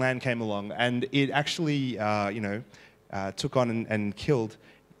 VXLAN came along, and it actually, you know, took on and killed.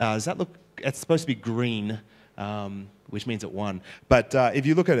 Does that look? It's supposed to be green, which means it won. But if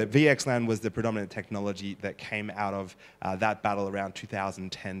you look at it, VXLAN was the predominant technology that came out of that battle around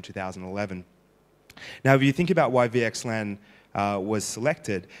 2010, 2011. Now, if you think about why VXLAN was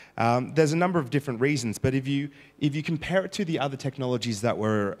selected, there's a number of different reasons, but if you compare it to the other technologies that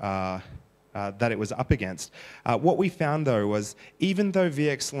were that it was up against, what we found though was even though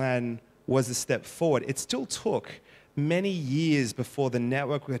VXLAN was a step forward, it still took many years before the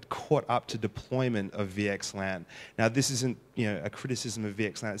network had caught up to deployment of VXLAN. Now, this isn't, you know, a criticism of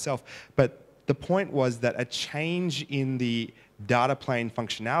VXLAN itself, but the point was that a change in the data plane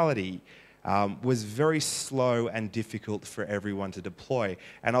functionality was very slow and difficult for everyone to deploy.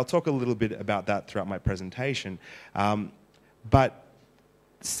 And I'll talk a little bit about that throughout my presentation. But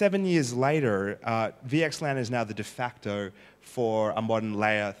 7 years later, VXLAN is now the de facto for a modern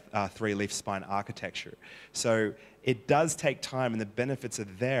layer 3 leaf spine architecture. So it does take time, and the benefits are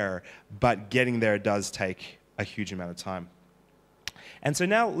there, but getting there does take a huge amount of time. And so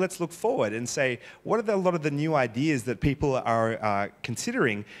now let's look forward and say, what are a lot of the new ideas that people are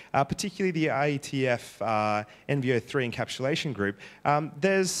considering, particularly the IETF NVO3 encapsulation group?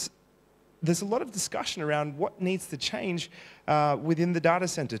 There's a lot of discussion around what needs to change within the data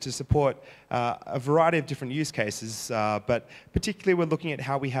center to support a variety of different use cases, but particularly we're looking at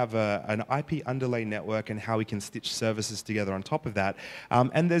how we have an IP underlay network and how we can stitch services together on top of that.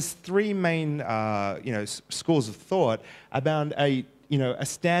 And there's 3 main you know, schools of thought about a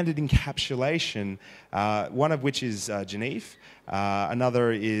standard encapsulation, one of which is Genève,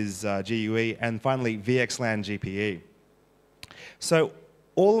 another is GUE, and finally VXLAN GPE. So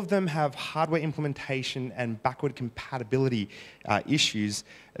all of them have hardware implementation and backward compatibility issues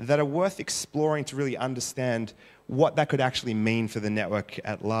that are worth exploring to really understand what that could actually mean for the network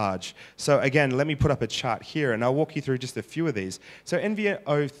at large. So again, let me put up a chart here, and I'll walk you through just a few of these. So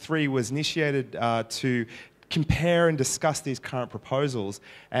NVO3 was initiated to compare and discuss these current proposals.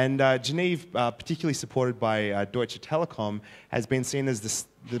 And Genève, particularly supported by Deutsche Telekom, has been seen as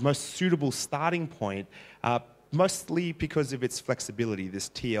the most suitable starting point, mostly because of its flexibility, this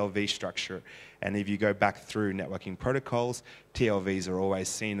TLV structure. And if you go back through networking protocols, TLVs are always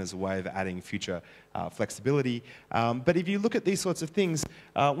seen as a way of adding future flexibility. But if you look at these sorts of things,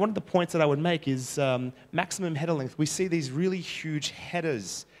 one of the points that I would make is maximum header length. We see these really huge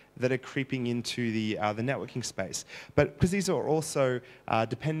headers that are creeping into the networking space. But because these are also,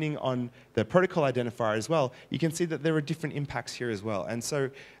 depending on the protocol identifier as well, you can see that there are different impacts here as well. And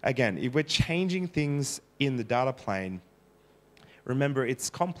so, again, if we're changing things in the data plane, remember it's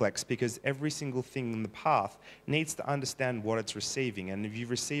complex because every single thing in the path needs to understand what it's receiving. And if you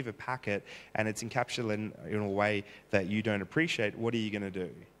receive a packet and it's encapsulated in a way that you don't appreciate, what are you going to do?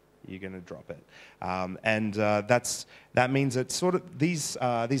 You're going to drop it. That means that sort of these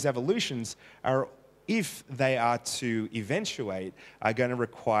evolutions are, if they are to eventuate, are going to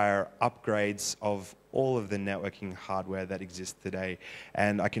require upgrades of all of the networking hardware that exists today.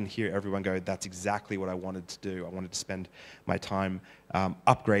 And I can hear everyone go, that's exactly what I wanted to do. I wanted to spend my time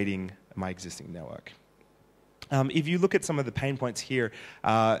upgrading my existing network. If you look at some of the pain points here,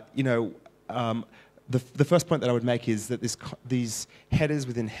 the first point that I would make is that these headers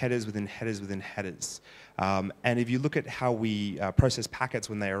within headers within headers within headers. And if you look at how we process packets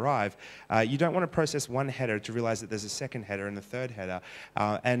when they arrive, you don't want to process one header to realize that there's a second header and a third header.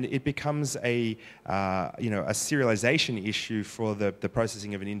 And it becomes a serialization issue for the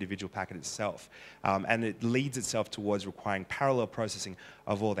processing of an individual packet itself. And it leads itself towards requiring parallel processing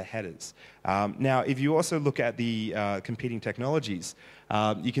of all the headers. Now, if you also look at the competing technologies,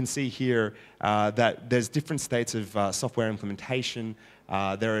 you can see here that there's different states of software implementation.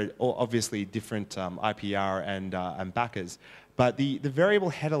 There are obviously different IPR and backers. But the variable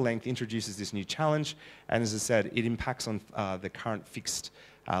header length introduces this new challenge. And as I said, it impacts on the current fixed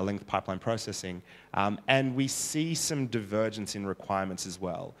length pipeline processing. And we see some divergence in requirements as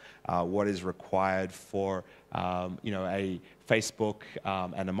well. What is required for a Facebook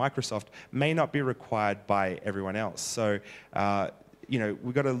and a Microsoft may not be required by everyone else. So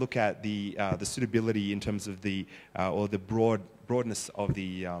we've got to look at the suitability in terms of or the broadness of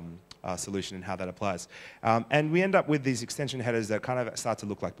the solution and how that applies. And we end up with these extension headers that kind of start to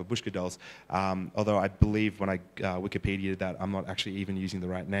look like babushka dolls, although I believe when I Wikipedia'd that, I'm not actually even using the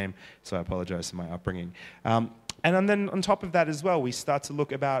right name, so I apologize for my upbringing. And then on top of that as well, we start to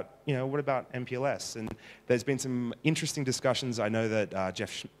look about, what about MPLS? And there's been some interesting discussions. I know that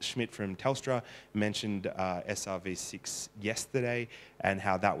Jeff Schmidt from Telstra mentioned SRv6 yesterday and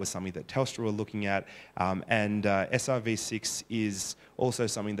how that was something that Telstra were looking at. And SRv6 is also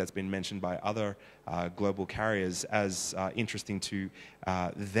something that's been mentioned by other global carriers as interesting to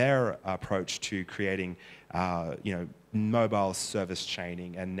their approach to creating mobile service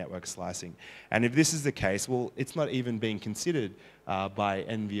chaining and network slicing. And if this is the case, well, it's not even being considered by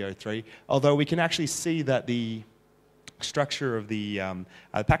NVO3, although we can actually see that the structure of the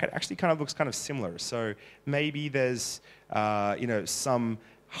packet actually kind of looks kind of similar. So maybe there's some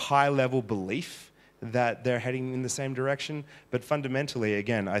high-level belief that they're heading in the same direction, but fundamentally,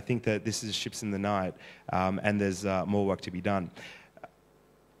 again, I think that this is ships in the night, and there's more work to be done.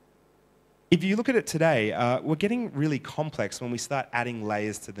 If you look at it today, we're getting really complex when we start adding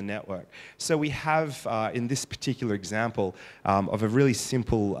layers to the network. So we have, in this particular example of a really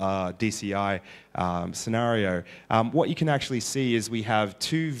simple DCI scenario, what you can actually see is we have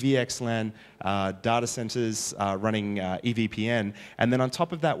two VXLAN data centers running EVPN, and then on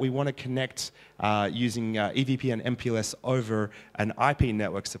top of that, we want to connect using EVPN MPLS over an IP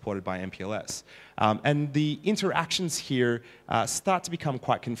network supported by MPLS. And the interactions here start to become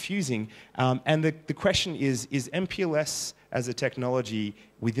quite confusing. And the question is MPLS as a technology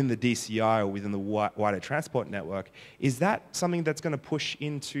within the DCI or within the wider transport network, is that something that's going to push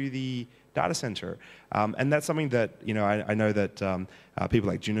into the data center? And that's something that, I know that people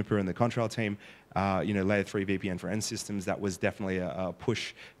like Juniper and the Contrail team, Layer 3 VPN for End systems, that was definitely a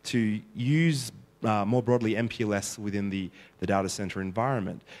push to use more broadly MPLS within the data center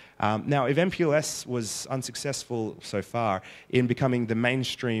environment. Now, if MPLS was unsuccessful so far in becoming the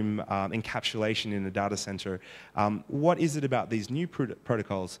mainstream encapsulation in the data center, what is it about these new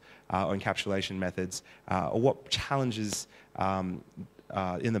protocols or encapsulation methods, or what challenges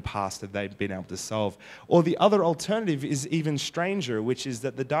in the past have they been able to solve? Or the other alternative is even stranger, which is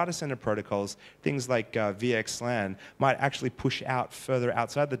that the data center protocols, things like VXLAN, might actually push out further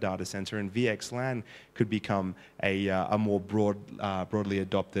outside the data center, and VXLAN could become a more broadly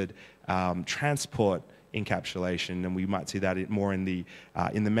adopted transport encapsulation, and we might see that more in the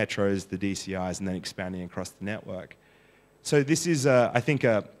metros, the DCIs, and then expanding across the network. So this is, I think,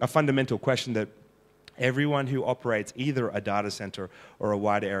 a fundamental question that everyone who operates either a data center or a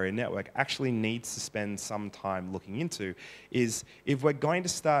wide area network actually needs to spend some time looking into, is if we're going to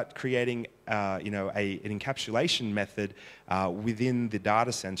start creating an encapsulation method within the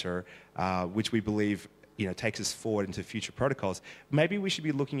data center, which we believe takes us forward into future protocols, maybe we should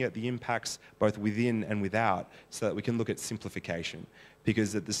be looking at the impacts both within and without so that we can look at simplification.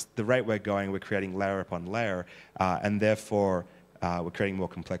 Because at the rate we're going, we're creating layer upon layer, and therefore we're creating more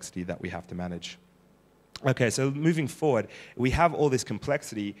complexity that we have to manage. Okay, so moving forward, we have all this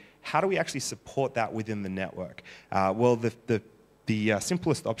complexity. How do we actually support that within the network? Well, the the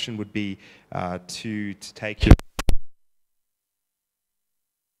simplest option would be to take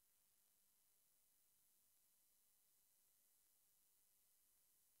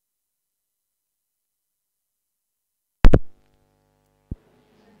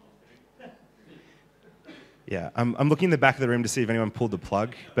Yeah, I'm looking in the back of the room to see if anyone pulled the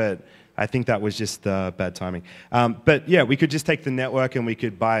plug, but I think that was just bad timing. But yeah, we could just take the network and we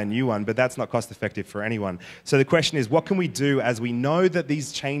could buy a new one, but that's not cost effective for anyone. So the question is, what can we do as we know that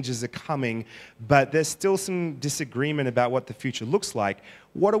these changes are coming, but there's still some disagreement about what the future looks like?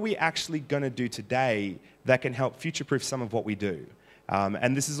 What are we actually going to do today that can help future-proof some of what we do?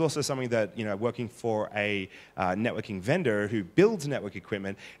 And this is also something that, working for a networking vendor who builds network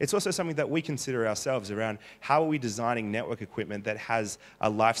equipment, it's also something that we consider ourselves around how are we designing network equipment that has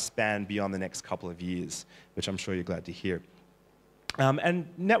a lifespan beyond the next couple of years, which I'm sure you're glad to hear. And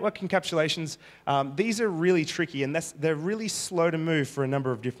network encapsulations, these are really tricky, and they're really slow to move for a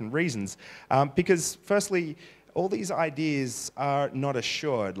number of different reasons. Because firstly, all these ideas are not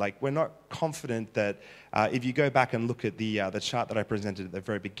assured. Like, we're not confident that if you go back and look at the chart that I presented at the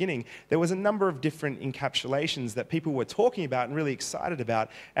very beginning, there was a number of different encapsulations that people were talking about and really excited about.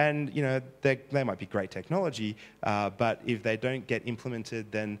 And they might be great technology, but if they don't get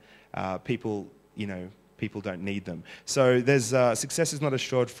implemented, then people don't need them. So there's success is not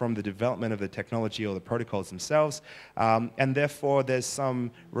assured from the development of the technology or the protocols themselves, and therefore there's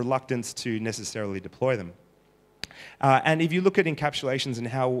some reluctance to necessarily deploy them. And if you look at encapsulations and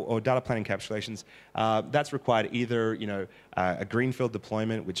or data plan encapsulations, that's required either a greenfield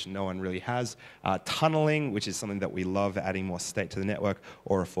deployment, which no one really has, tunneling, which is something that we love, adding more state to the network,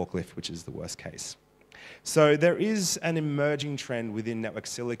 or a forklift, which is the worst case. So there is an emerging trend within network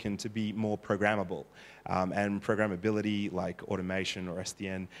silicon to be more programmable. And programmability, like automation or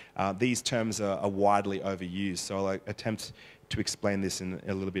SDN, these terms are widely overused. So I'll attempt to explain this in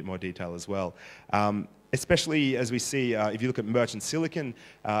a little bit more detail as well. Especially as we see, if you look at merchant silicon,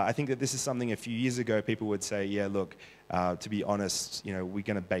 I think that this is something a few years ago people would say, yeah, look, to be honest, we're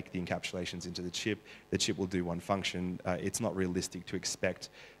going to bake the encapsulations into the chip. The chip will do one function. It's not realistic to expect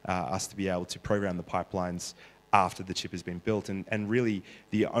us to be able to program the pipelines after the chip has been built. And really,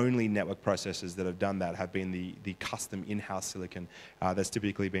 the only network processors that have done that have been the custom in-house silicon that's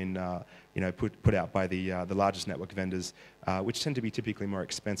typically been put out by the largest network vendors, which tend to be typically more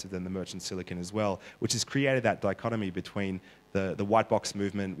expensive than the merchant silicon as well, which has created that dichotomy between the white box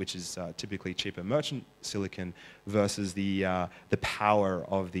movement, which is typically cheaper merchant silicon, versus the power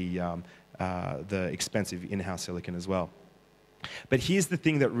of the expensive in-house silicon as well. But here's the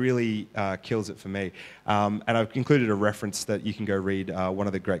thing that really kills it for me. And I've included a reference that you can go read, one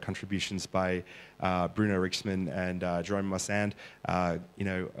of the great contributions by Bruno Rixman and Jerome Mossand,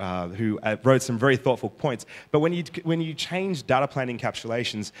 who wrote some very thoughtful points. But when you change data plan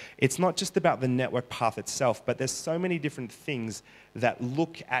encapsulations, it's not just about the network path itself, but there's so many different things that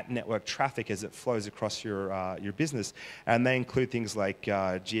look at network traffic as it flows across your business. And they include things like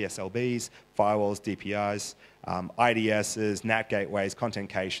GSLBs, firewalls, DPIs, IDSs, NAT gateways, content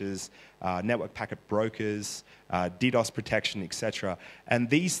caches, network packet brokers, DDoS protection, etc. And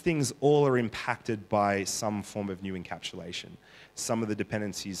these things all are impacted by some form of new encapsulation. Some of the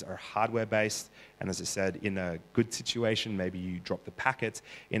dependencies are hardware-based, and as I said, in a good situation, maybe you drop the packets.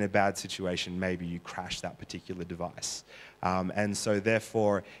 In a bad situation, maybe you crash that particular device. And so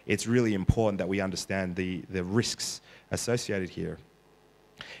therefore, it's really important that we understand the risks associated here.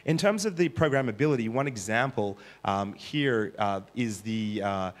 In terms of the programmability, one example here is the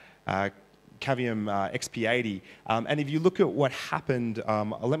Cavium XP80. And if you look at what happened,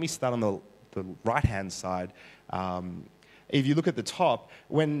 let me start on the right-hand side. If you look at the top,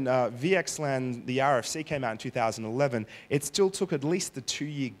 when VXLAN, the RFC came out in 2011, it still took at least a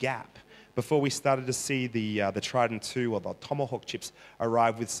 2-year gap before we started to see the Trident 2 or the Tomahawk chips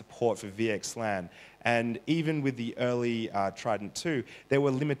arrive with support for VXLAN. And even with the early Trident 2, there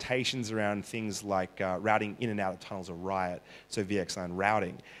were limitations around things like routing in and out of tunnels of Riot, so VXLAN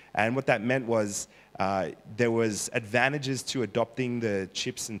routing. And what that meant was there was advantages to adopting the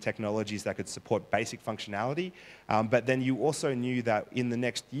chips and technologies that could support basic functionality, but then you also knew that in the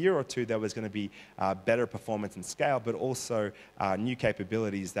next year or two there was going to be better performance and scale, but also new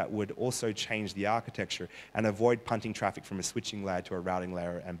capabilities that would also change the architecture and avoid punting traffic from a switching layer to a routing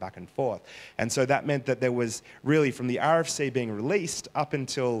layer and back and forth. And so that meant that there was really, from the RFC being released up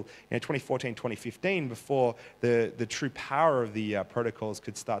until 2014, 2015, before the true power of the protocols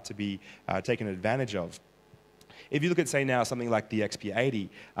could start to be taken advantage of. if you look at, say now, something like the XP80,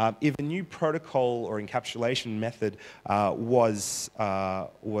 if a new protocol or encapsulation method was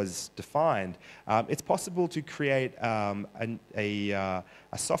defined, it's possible to create a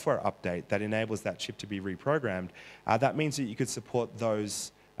software update that enables that chip to be reprogrammed. That means that you could support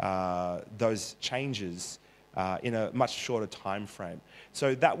those changes in a much shorter time frame.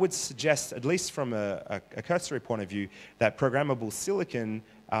 So that would suggest, at least from a cursory point of view, that programmable silicon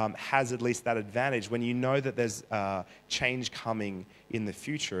has at least that advantage when you know that there's change coming in the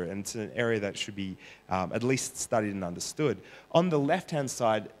future, and it's an area that should be at least studied and understood. On the left-hand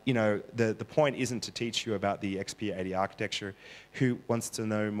side, you know, the point isn't to teach you about the XP80 architecture. Who wants to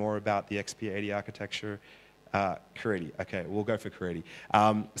know more about the XP80 architecture? Caridi. Okay, we'll go for Caridi.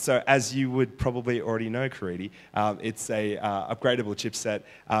 So as you would probably already know Caridi, it's a upgradable chipset.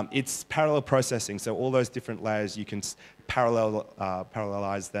 It's parallel processing, so all those different layers you can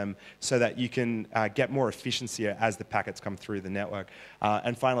parallelize them so that you can get more efficiency as the packets come through the network.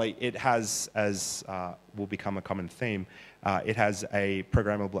 And finally, it has, as will become a common theme, it has a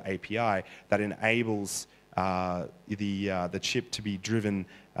programmable API that enables the chip to be driven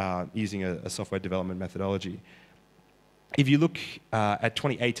using a software development methodology. If you look at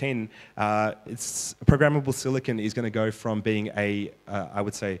 2018, programmable silicon is going to go from being I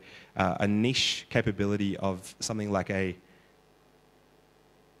would say, a niche capability of something like a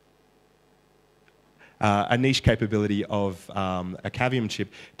niche capability of a Cavium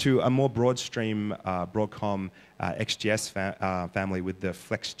chip to a more broad stream Broadcom XGS family with the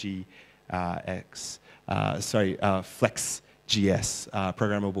FlexGS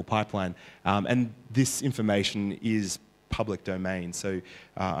programmable pipeline. And this information is public domain, so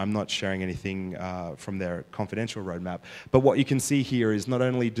I'm not sharing anything from their confidential roadmap. But what you can see here is not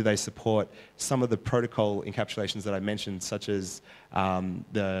only do they support some of the protocol encapsulations that I mentioned, such as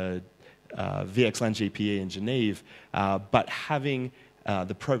the VXLAN GPE in Geneve, but having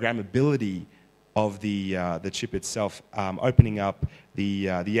the programmability of the chip itself, opening up the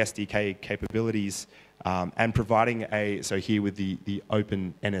SDK capabilities, and providing so here with the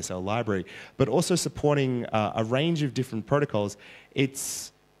open NSL library, but also supporting a range of different protocols.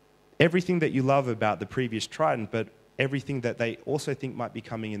 It's everything that you love about the previous Trident, but everything that they also think might be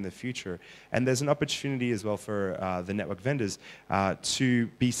coming in the future. And there's an opportunity as well for the network vendors to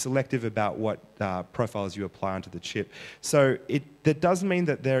be selective about what profiles you apply onto the chip. So that does mean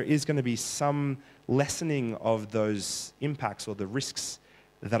that there is going to be some lessening of those impacts or the risks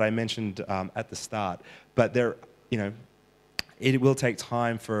that I mentioned at the start. But there, you know, it will take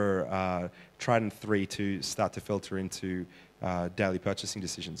time for Trident 3 to start to filter into daily purchasing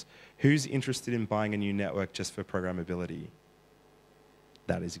decisions. Who's interested in buying a new network just for programmability?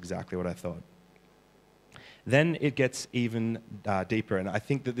 That is exactly what I thought. Then it gets even deeper, and I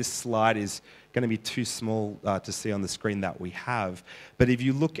think that this slide is going to be too small to see on the screen that we have. But if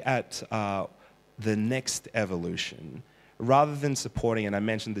you look at the next evolution, rather than supporting, and I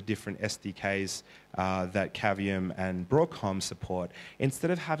mentioned the different SDKs that Cavium and Broadcom support,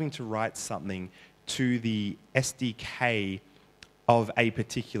 instead of having to write something to the SDK of a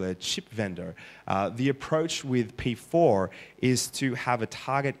particular chip vendor, the approach with P4 is to have a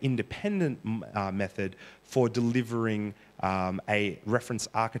target independent method for delivering a reference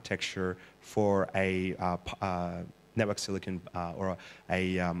architecture for a network silicon or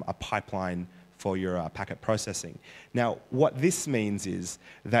a pipeline for your packet processing. Now, what this means is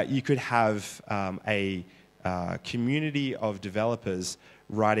that you could have a community of developers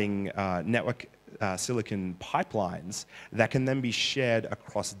writing network silicon pipelines that can then be shared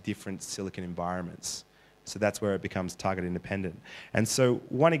across different silicon environments. So that's where it becomes target independent. And so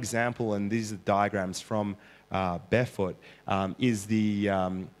one example, and these are diagrams from Barefoot, is the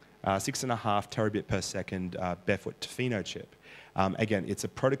 6.5 terabit per second Barefoot Tofino chip. Again, it's a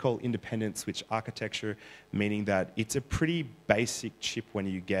protocol-independent switch architecture, meaning that it's a pretty basic chip when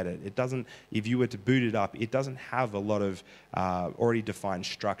you get it. It doesn't, if you were to boot it up, it doesn't have a lot of already defined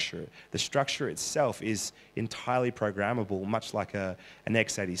structure. The structure itself is entirely programmable, much like an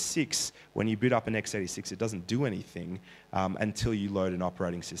x86. When you boot up an x86, it doesn't do anything until you load an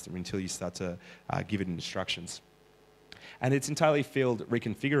operating system, until you start to give it instructions. And it's entirely field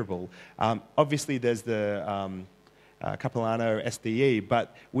reconfigurable. Obviously, there's the Capilano SDE,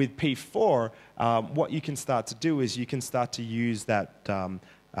 but with P4, what you can start to do is you can start to use that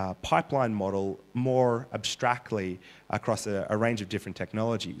pipeline model more abstractly across a range of different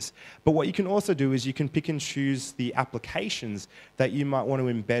technologies. But what you can also do is you can pick and choose the applications that you might want to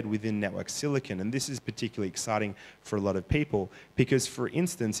embed within network silicon. And this is particularly exciting for a lot of people because, for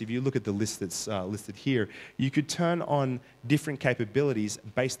instance, if you look at the list that's listed here, you could turn on different capabilities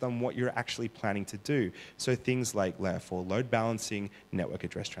based on what you're actually planning to do. So things like layer 4 load balancing, network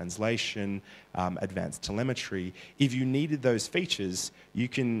address translation, advanced telemetry. If you needed those features, you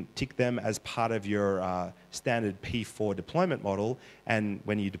can tick them as part of your standard P4 deployment model, and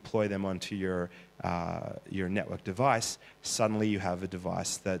when you deploy them onto your network device, suddenly you have a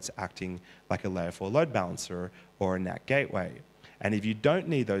device that's acting like a layer 4 load balancer or a NAT gateway. And if you don't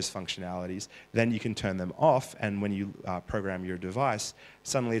need those functionalities, then you can turn them off, and when you program your device,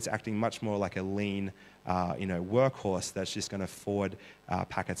 suddenly it's acting much more like a lean workhorse that's just going to forward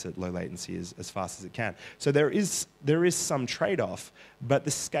packets at low latency as fast as it can. So there is some trade-off, but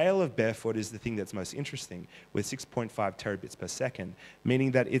the scale of Barefoot is the thing that's most interesting, with 6.5 terabits per second,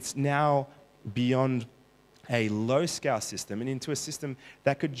 meaning that it's now beyond a low-scale system and into a system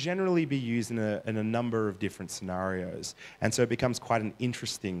that could generally be used in a number of different scenarios. And so it becomes quite an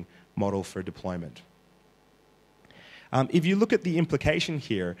interesting model for deployment. If you look at the implication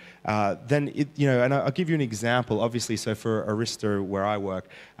here, then and I'll give you an example. Obviously, so for Arista, where I work,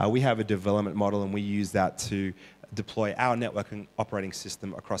 we have a development model, and we use that to deploy our networking operating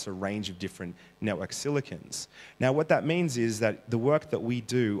system across a range of different network silicons. Now, what that means is that the work that we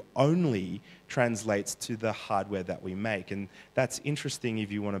do only translates to the hardware that we make. And that's interesting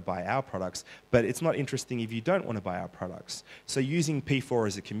if you want to buy our products, but it's not interesting if you don't want to buy our products. So using P4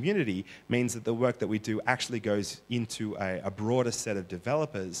 as a community means that the work that we do actually goes into a broader set of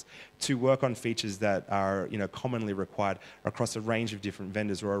developers to work on features that are commonly required across a range of different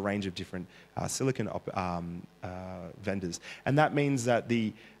vendors or a range of different silicon vendors. And that means that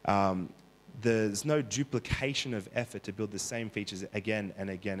there's no duplication of effort to build the same features again and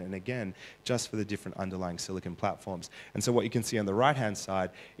again and again, just for the different underlying silicon platforms. And so what you can see on the right-hand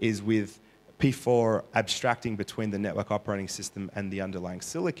side is with P4 abstracting between the network operating system and the underlying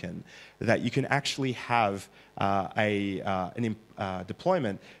silicon, that you can actually have an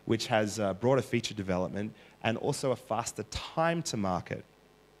deployment which has broader feature development and also a faster time to market.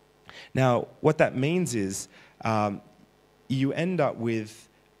 Now, what that means is you end up with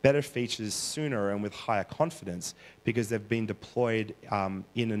better features sooner and with higher confidence because they've been deployed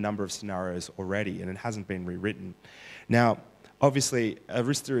in a number of scenarios already, and it hasn't been rewritten. Now, obviously,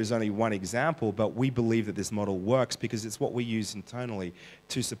 Arista is only one example, but we believe that this model works because it's what we use internally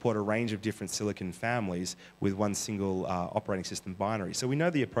to support a range of different silicon families with one single operating system binary. So we know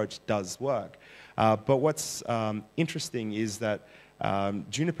the approach does work. But what's interesting is that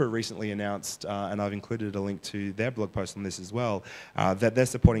Juniper recently announced, and I've included a link to their blog post on this as well, that they're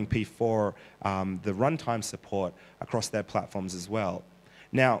supporting P4, the runtime support across their platforms as well.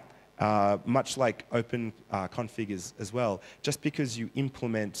 Now, much like open config as well, just because you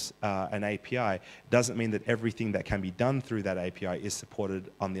implement an API doesn't mean that everything that can be done through that API is supported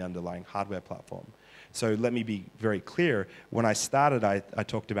on the underlying hardware platform. So let me be very clear. When I started, I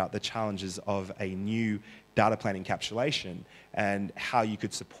talked about the challenges of a new data plane encapsulation and how you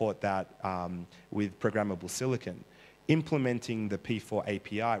could support that with programmable silicon. Implementing the P4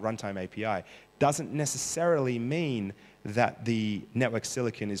 API, runtime API, doesn't necessarily mean that the network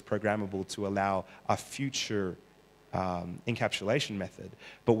silicon is programmable to allow a future encapsulation method.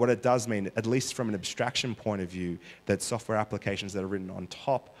 But what it does mean, at least from an abstraction point of view, that software applications that are written on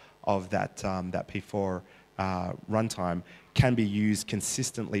top of that P4 runtime can be used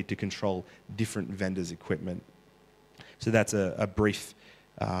consistently to control different vendors' equipment. So that's a brief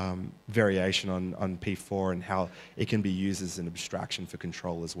variation on P4 and how it can be used as an abstraction for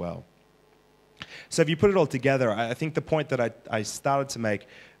control as well. So if you put it all together, I think the point that I started to make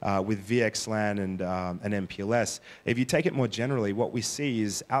with VXLAN and MPLS, if you take it more generally, what we see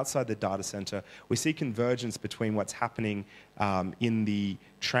is outside the data center, we see convergence between what's happening in the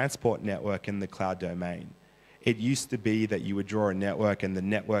transport network and the cloud domain. It used to be that you would draw a network and the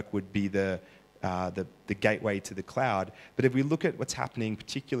network would be the gateway to the cloud. But if we look at what's happening,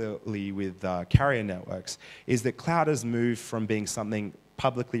 particularly with carrier networks, is that cloud has moved from being something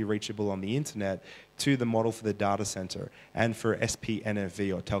publicly reachable on the internet to the model for the data center and for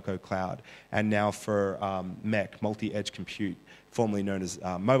SP-NFV or telco cloud, and now for MEC, multi-edge compute, formerly known as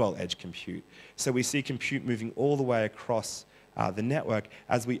mobile edge compute. So we see compute moving all the way across the network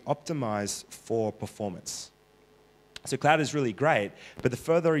as we optimize for performance. So cloud is really great, but the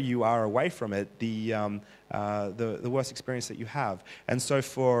further you are away from it, the worse experience that you have. And so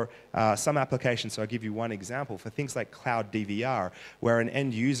for some applications, so I'll give you one example, for things like cloud DVR, where an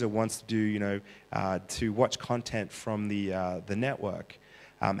end user wants to do, to watch content from the network,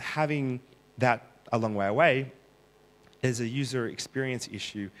 having that a long way away is a user experience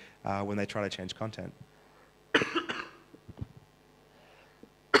issue when they try to change content.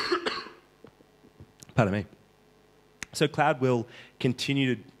 Pardon me. So cloud will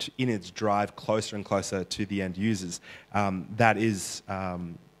continue to, in its drive closer and closer to the end users. That is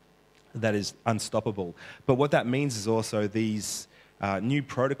unstoppable. But what that means is also these new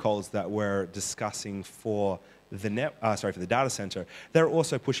protocols that we're discussing for the for the data center, they're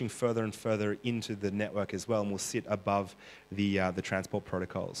also pushing further and further into the network as well, and will sit above the transport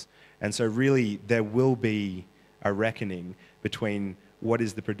protocols. And so really, there will be a reckoning between what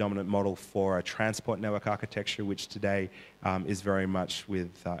is the predominant model for a transport network architecture, which today is very much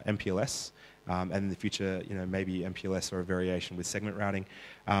with MPLS, and in the future, maybe MPLS or a variation with segment routing,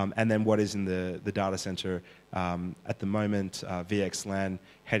 and then what is in the data center at the moment, VXLAN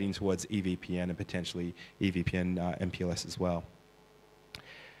heading towards EVPN and potentially EVPN MPLS as well.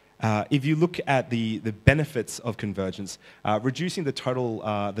 If you look at the benefits of convergence, reducing the total,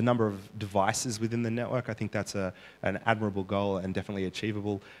 the number of devices within the network, I think that's an admirable goal and definitely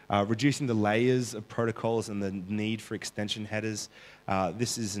achievable. Reducing the layers of protocols and the need for extension headers,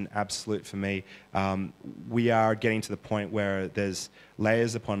 this is an absolute for me. We are getting to the point where there's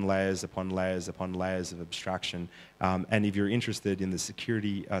layers upon layers upon layers upon layers of abstraction. And if you're interested in the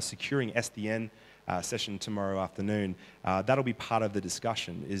securing SDN session tomorrow afternoon, that'll be part of the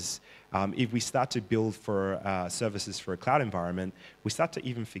discussion, is if we start to build for services for a cloud environment, we start to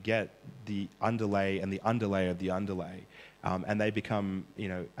even forget the underlay and the underlay of the underlay. And they become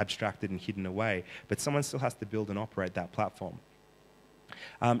abstracted and hidden away. But someone still has to build and operate that platform.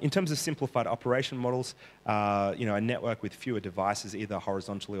 In terms of simplified operation models, a network with fewer devices, either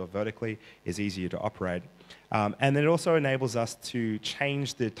horizontally or vertically, is easier to operate. And it also enables us to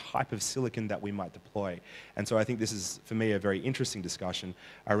change the type of silicon that we might deploy. And so I think this is, for me, a very interesting discussion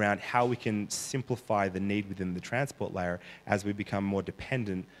around how we can simplify the need within the transport layer as we become more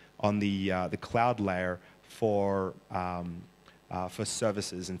dependent on the cloud layer for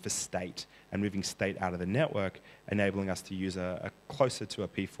services and for state, and moving state out of the network, enabling us to use a closer to a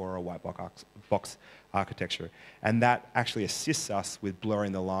P4 or a white box architecture. And that actually assists us with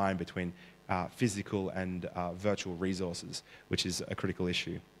blurring the line between physical and virtual resources, which is a critical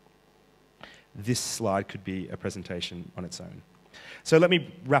issue. This slide could be a presentation on its own. So let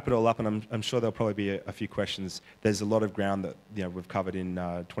me wrap it all up, and I'm sure there'll probably be a few questions. There's a lot of ground that we've covered in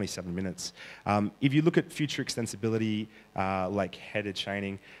 27 minutes. If you look at future extensibility, like header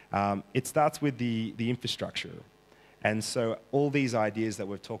chaining, it starts with the infrastructure. And so all these ideas that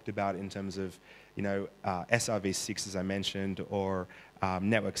we've talked about in terms of SRv6, as I mentioned, or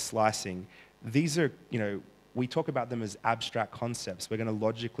network slicing, these are, we talk about them as abstract concepts. We're going to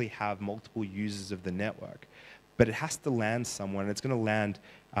logically have multiple users of the network. But it has to land somewhere, and it's going to land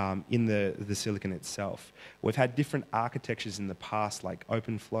in the silicon itself. We've had different architectures in the past, like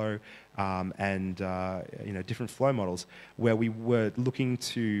OpenFlow and different flow models, where we were looking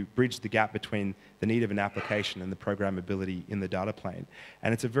to bridge the gap between the need of an application and the programmability in the data plane.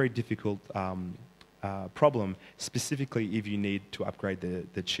 And it's a very difficult problem, specifically if you need to upgrade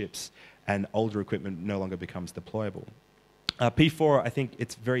the chips and older equipment no longer becomes deployable. P4, I think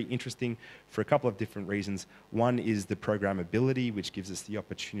it's very interesting for a couple of different reasons. One is the programmability, which gives us the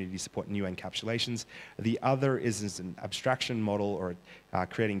opportunity to support new encapsulations. The other is an abstraction model, or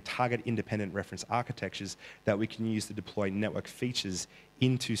creating target-independent reference architectures that we can use to deploy network features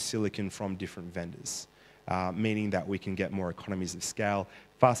into silicon from different vendors, meaning that we can get more economies of scale,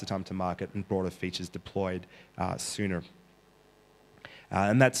 faster time to market, and broader features deployed sooner.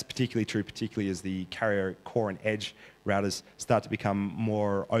 And that's particularly true, particularly as the carrier core and edge routers start to become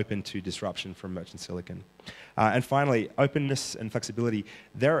more open to disruption from merchant silicon. And finally, openness and flexibility,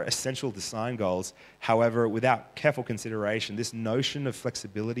 they're essential design goals. However, without careful consideration, this notion of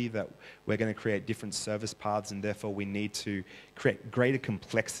flexibility, that we're going to create different service paths and therefore we need to create greater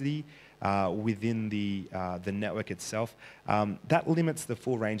complexity within the network itself, that limits the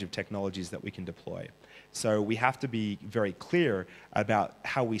full range of technologies that we can deploy. So we have to be very clear about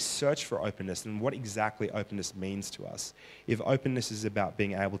how we search for openness and what exactly openness means to us. If openness is about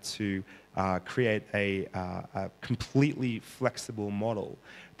being able to create a completely flexible model,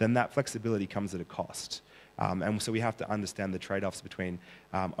 then that flexibility comes at a cost. And so we have to understand the trade-offs between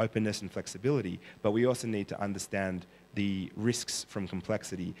openness and flexibility, but we also need to understand the risks from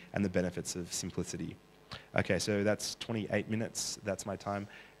complexity and the benefits of simplicity. Okay, so that's 28 minutes. That's my time.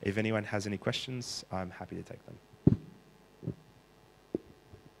 If anyone has any questions, I'm happy to take them.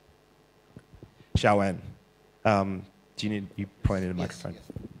 Xiaowen, you probably need a microphone. Yes.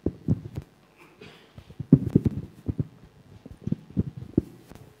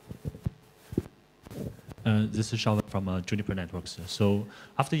 This is Xiaowen from Juniper Networks. So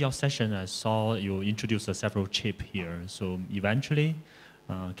after your session, I saw you introduced several chips here. So eventually,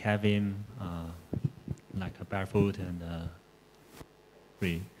 Cavium, like a Barefoot and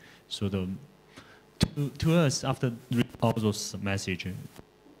free. So to us, after reading all those messages,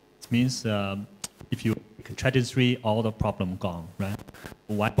 it means if you Trident 3, all the problem gone, right?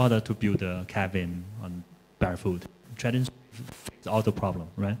 Why bother to build a Cavium on Barefoot? Trident 3 fixed all the problem,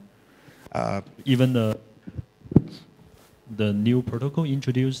 right? Even the new protocol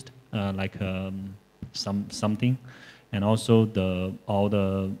introduced, like something, and also all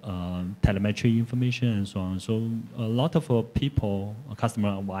the telemetry information and so on. So a lot of people,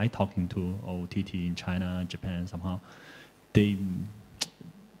 customer I talking to, OTT in China, Japan somehow, they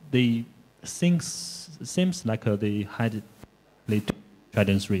think seems like they had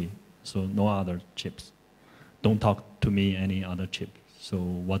Trident 3, so no other chips. Don't talk to me any other chip. So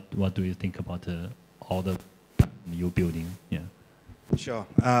what do you think about all the you're building? Yeah. Sure.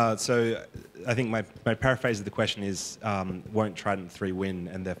 So I think my paraphrase of the question is, won't Trident 3 win,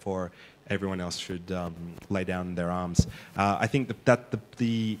 and therefore everyone else should lay down their arms? I think that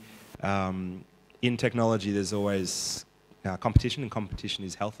in technology there's always competition, and competition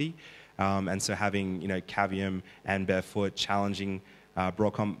is healthy. And so having Cavium and Barefoot challenging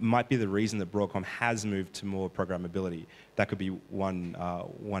Broadcom might be the reason that Broadcom has moved to more programmability. That could be one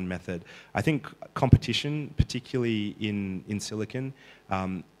method. I think competition, particularly in silicon,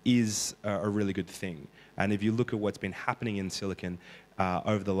 is a really good thing. And if you look at what's been happening in silicon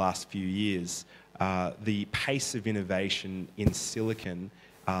over the last few years, the pace of innovation in silicon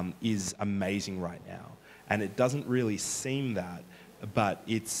is amazing right now. And it doesn't really seem that, but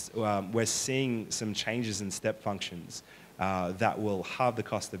we're seeing some changes in step functions that will halve the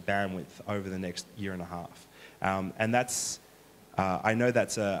cost of bandwidth over the next year and a half. And I know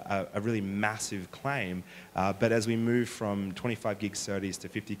that's a really massive claim, but as we move from 25 gig SerDes to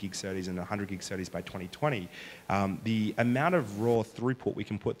 50 gig SerDes and 100 gig SerDes by 2020, the amount of raw throughput we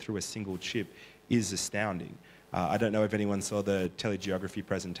can put through a single chip is astounding. I don't know if anyone saw the telegeography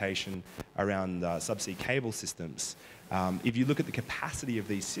presentation around subsea cable systems. If you look at the capacity of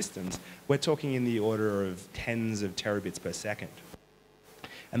these systems, we're talking in the order of tens of terabits per second.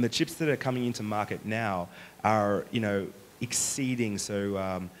 And the chips that are coming into market now are, exceeding.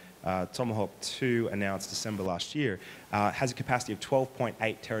 So Tomahawk 2, announced December last year, has a capacity of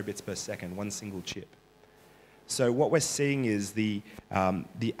 12.8 terabits per second, one single chip. So what we're seeing is the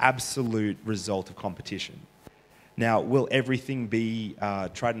absolute result of competition. Now, will everything be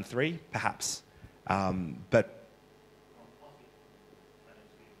Trident 3? Perhaps. But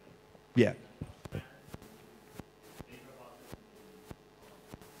yeah.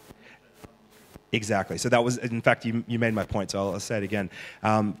 Exactly. So that was, in fact, you made my point, so I'll say it again.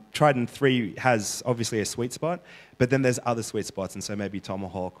 Trident 3 has obviously a sweet spot, but then there's other sweet spots, and so maybe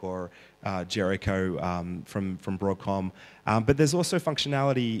Tomahawk or Jericho from Broadcom. But there's also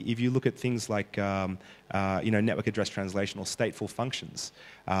functionality if you look at things like network address translation or stateful functions.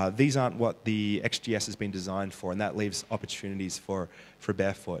 These aren't what the XGS has been designed for, and that leaves opportunities for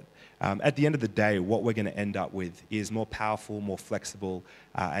Barefoot. At the end of the day, what we're going to end up with is more powerful, more flexible,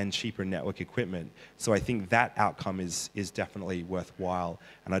 and cheaper network equipment. So I think that outcome is definitely worthwhile,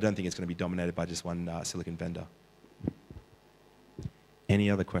 and I don't think it's going to be dominated by just one silicon vendor. Any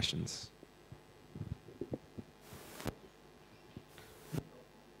other questions?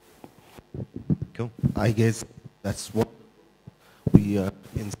 Cool. I guess that's what we are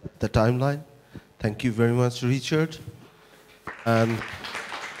in the timeline. Thank you very much, Richard. And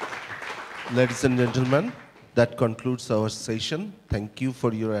ladies and gentlemen, that concludes our session. Thank you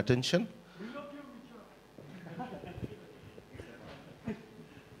for your attention. You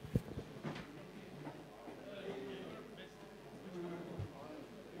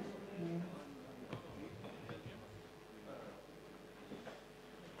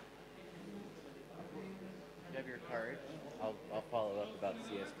have your card. I'll follow up about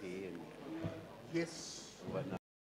CSP and Yes. whatnot.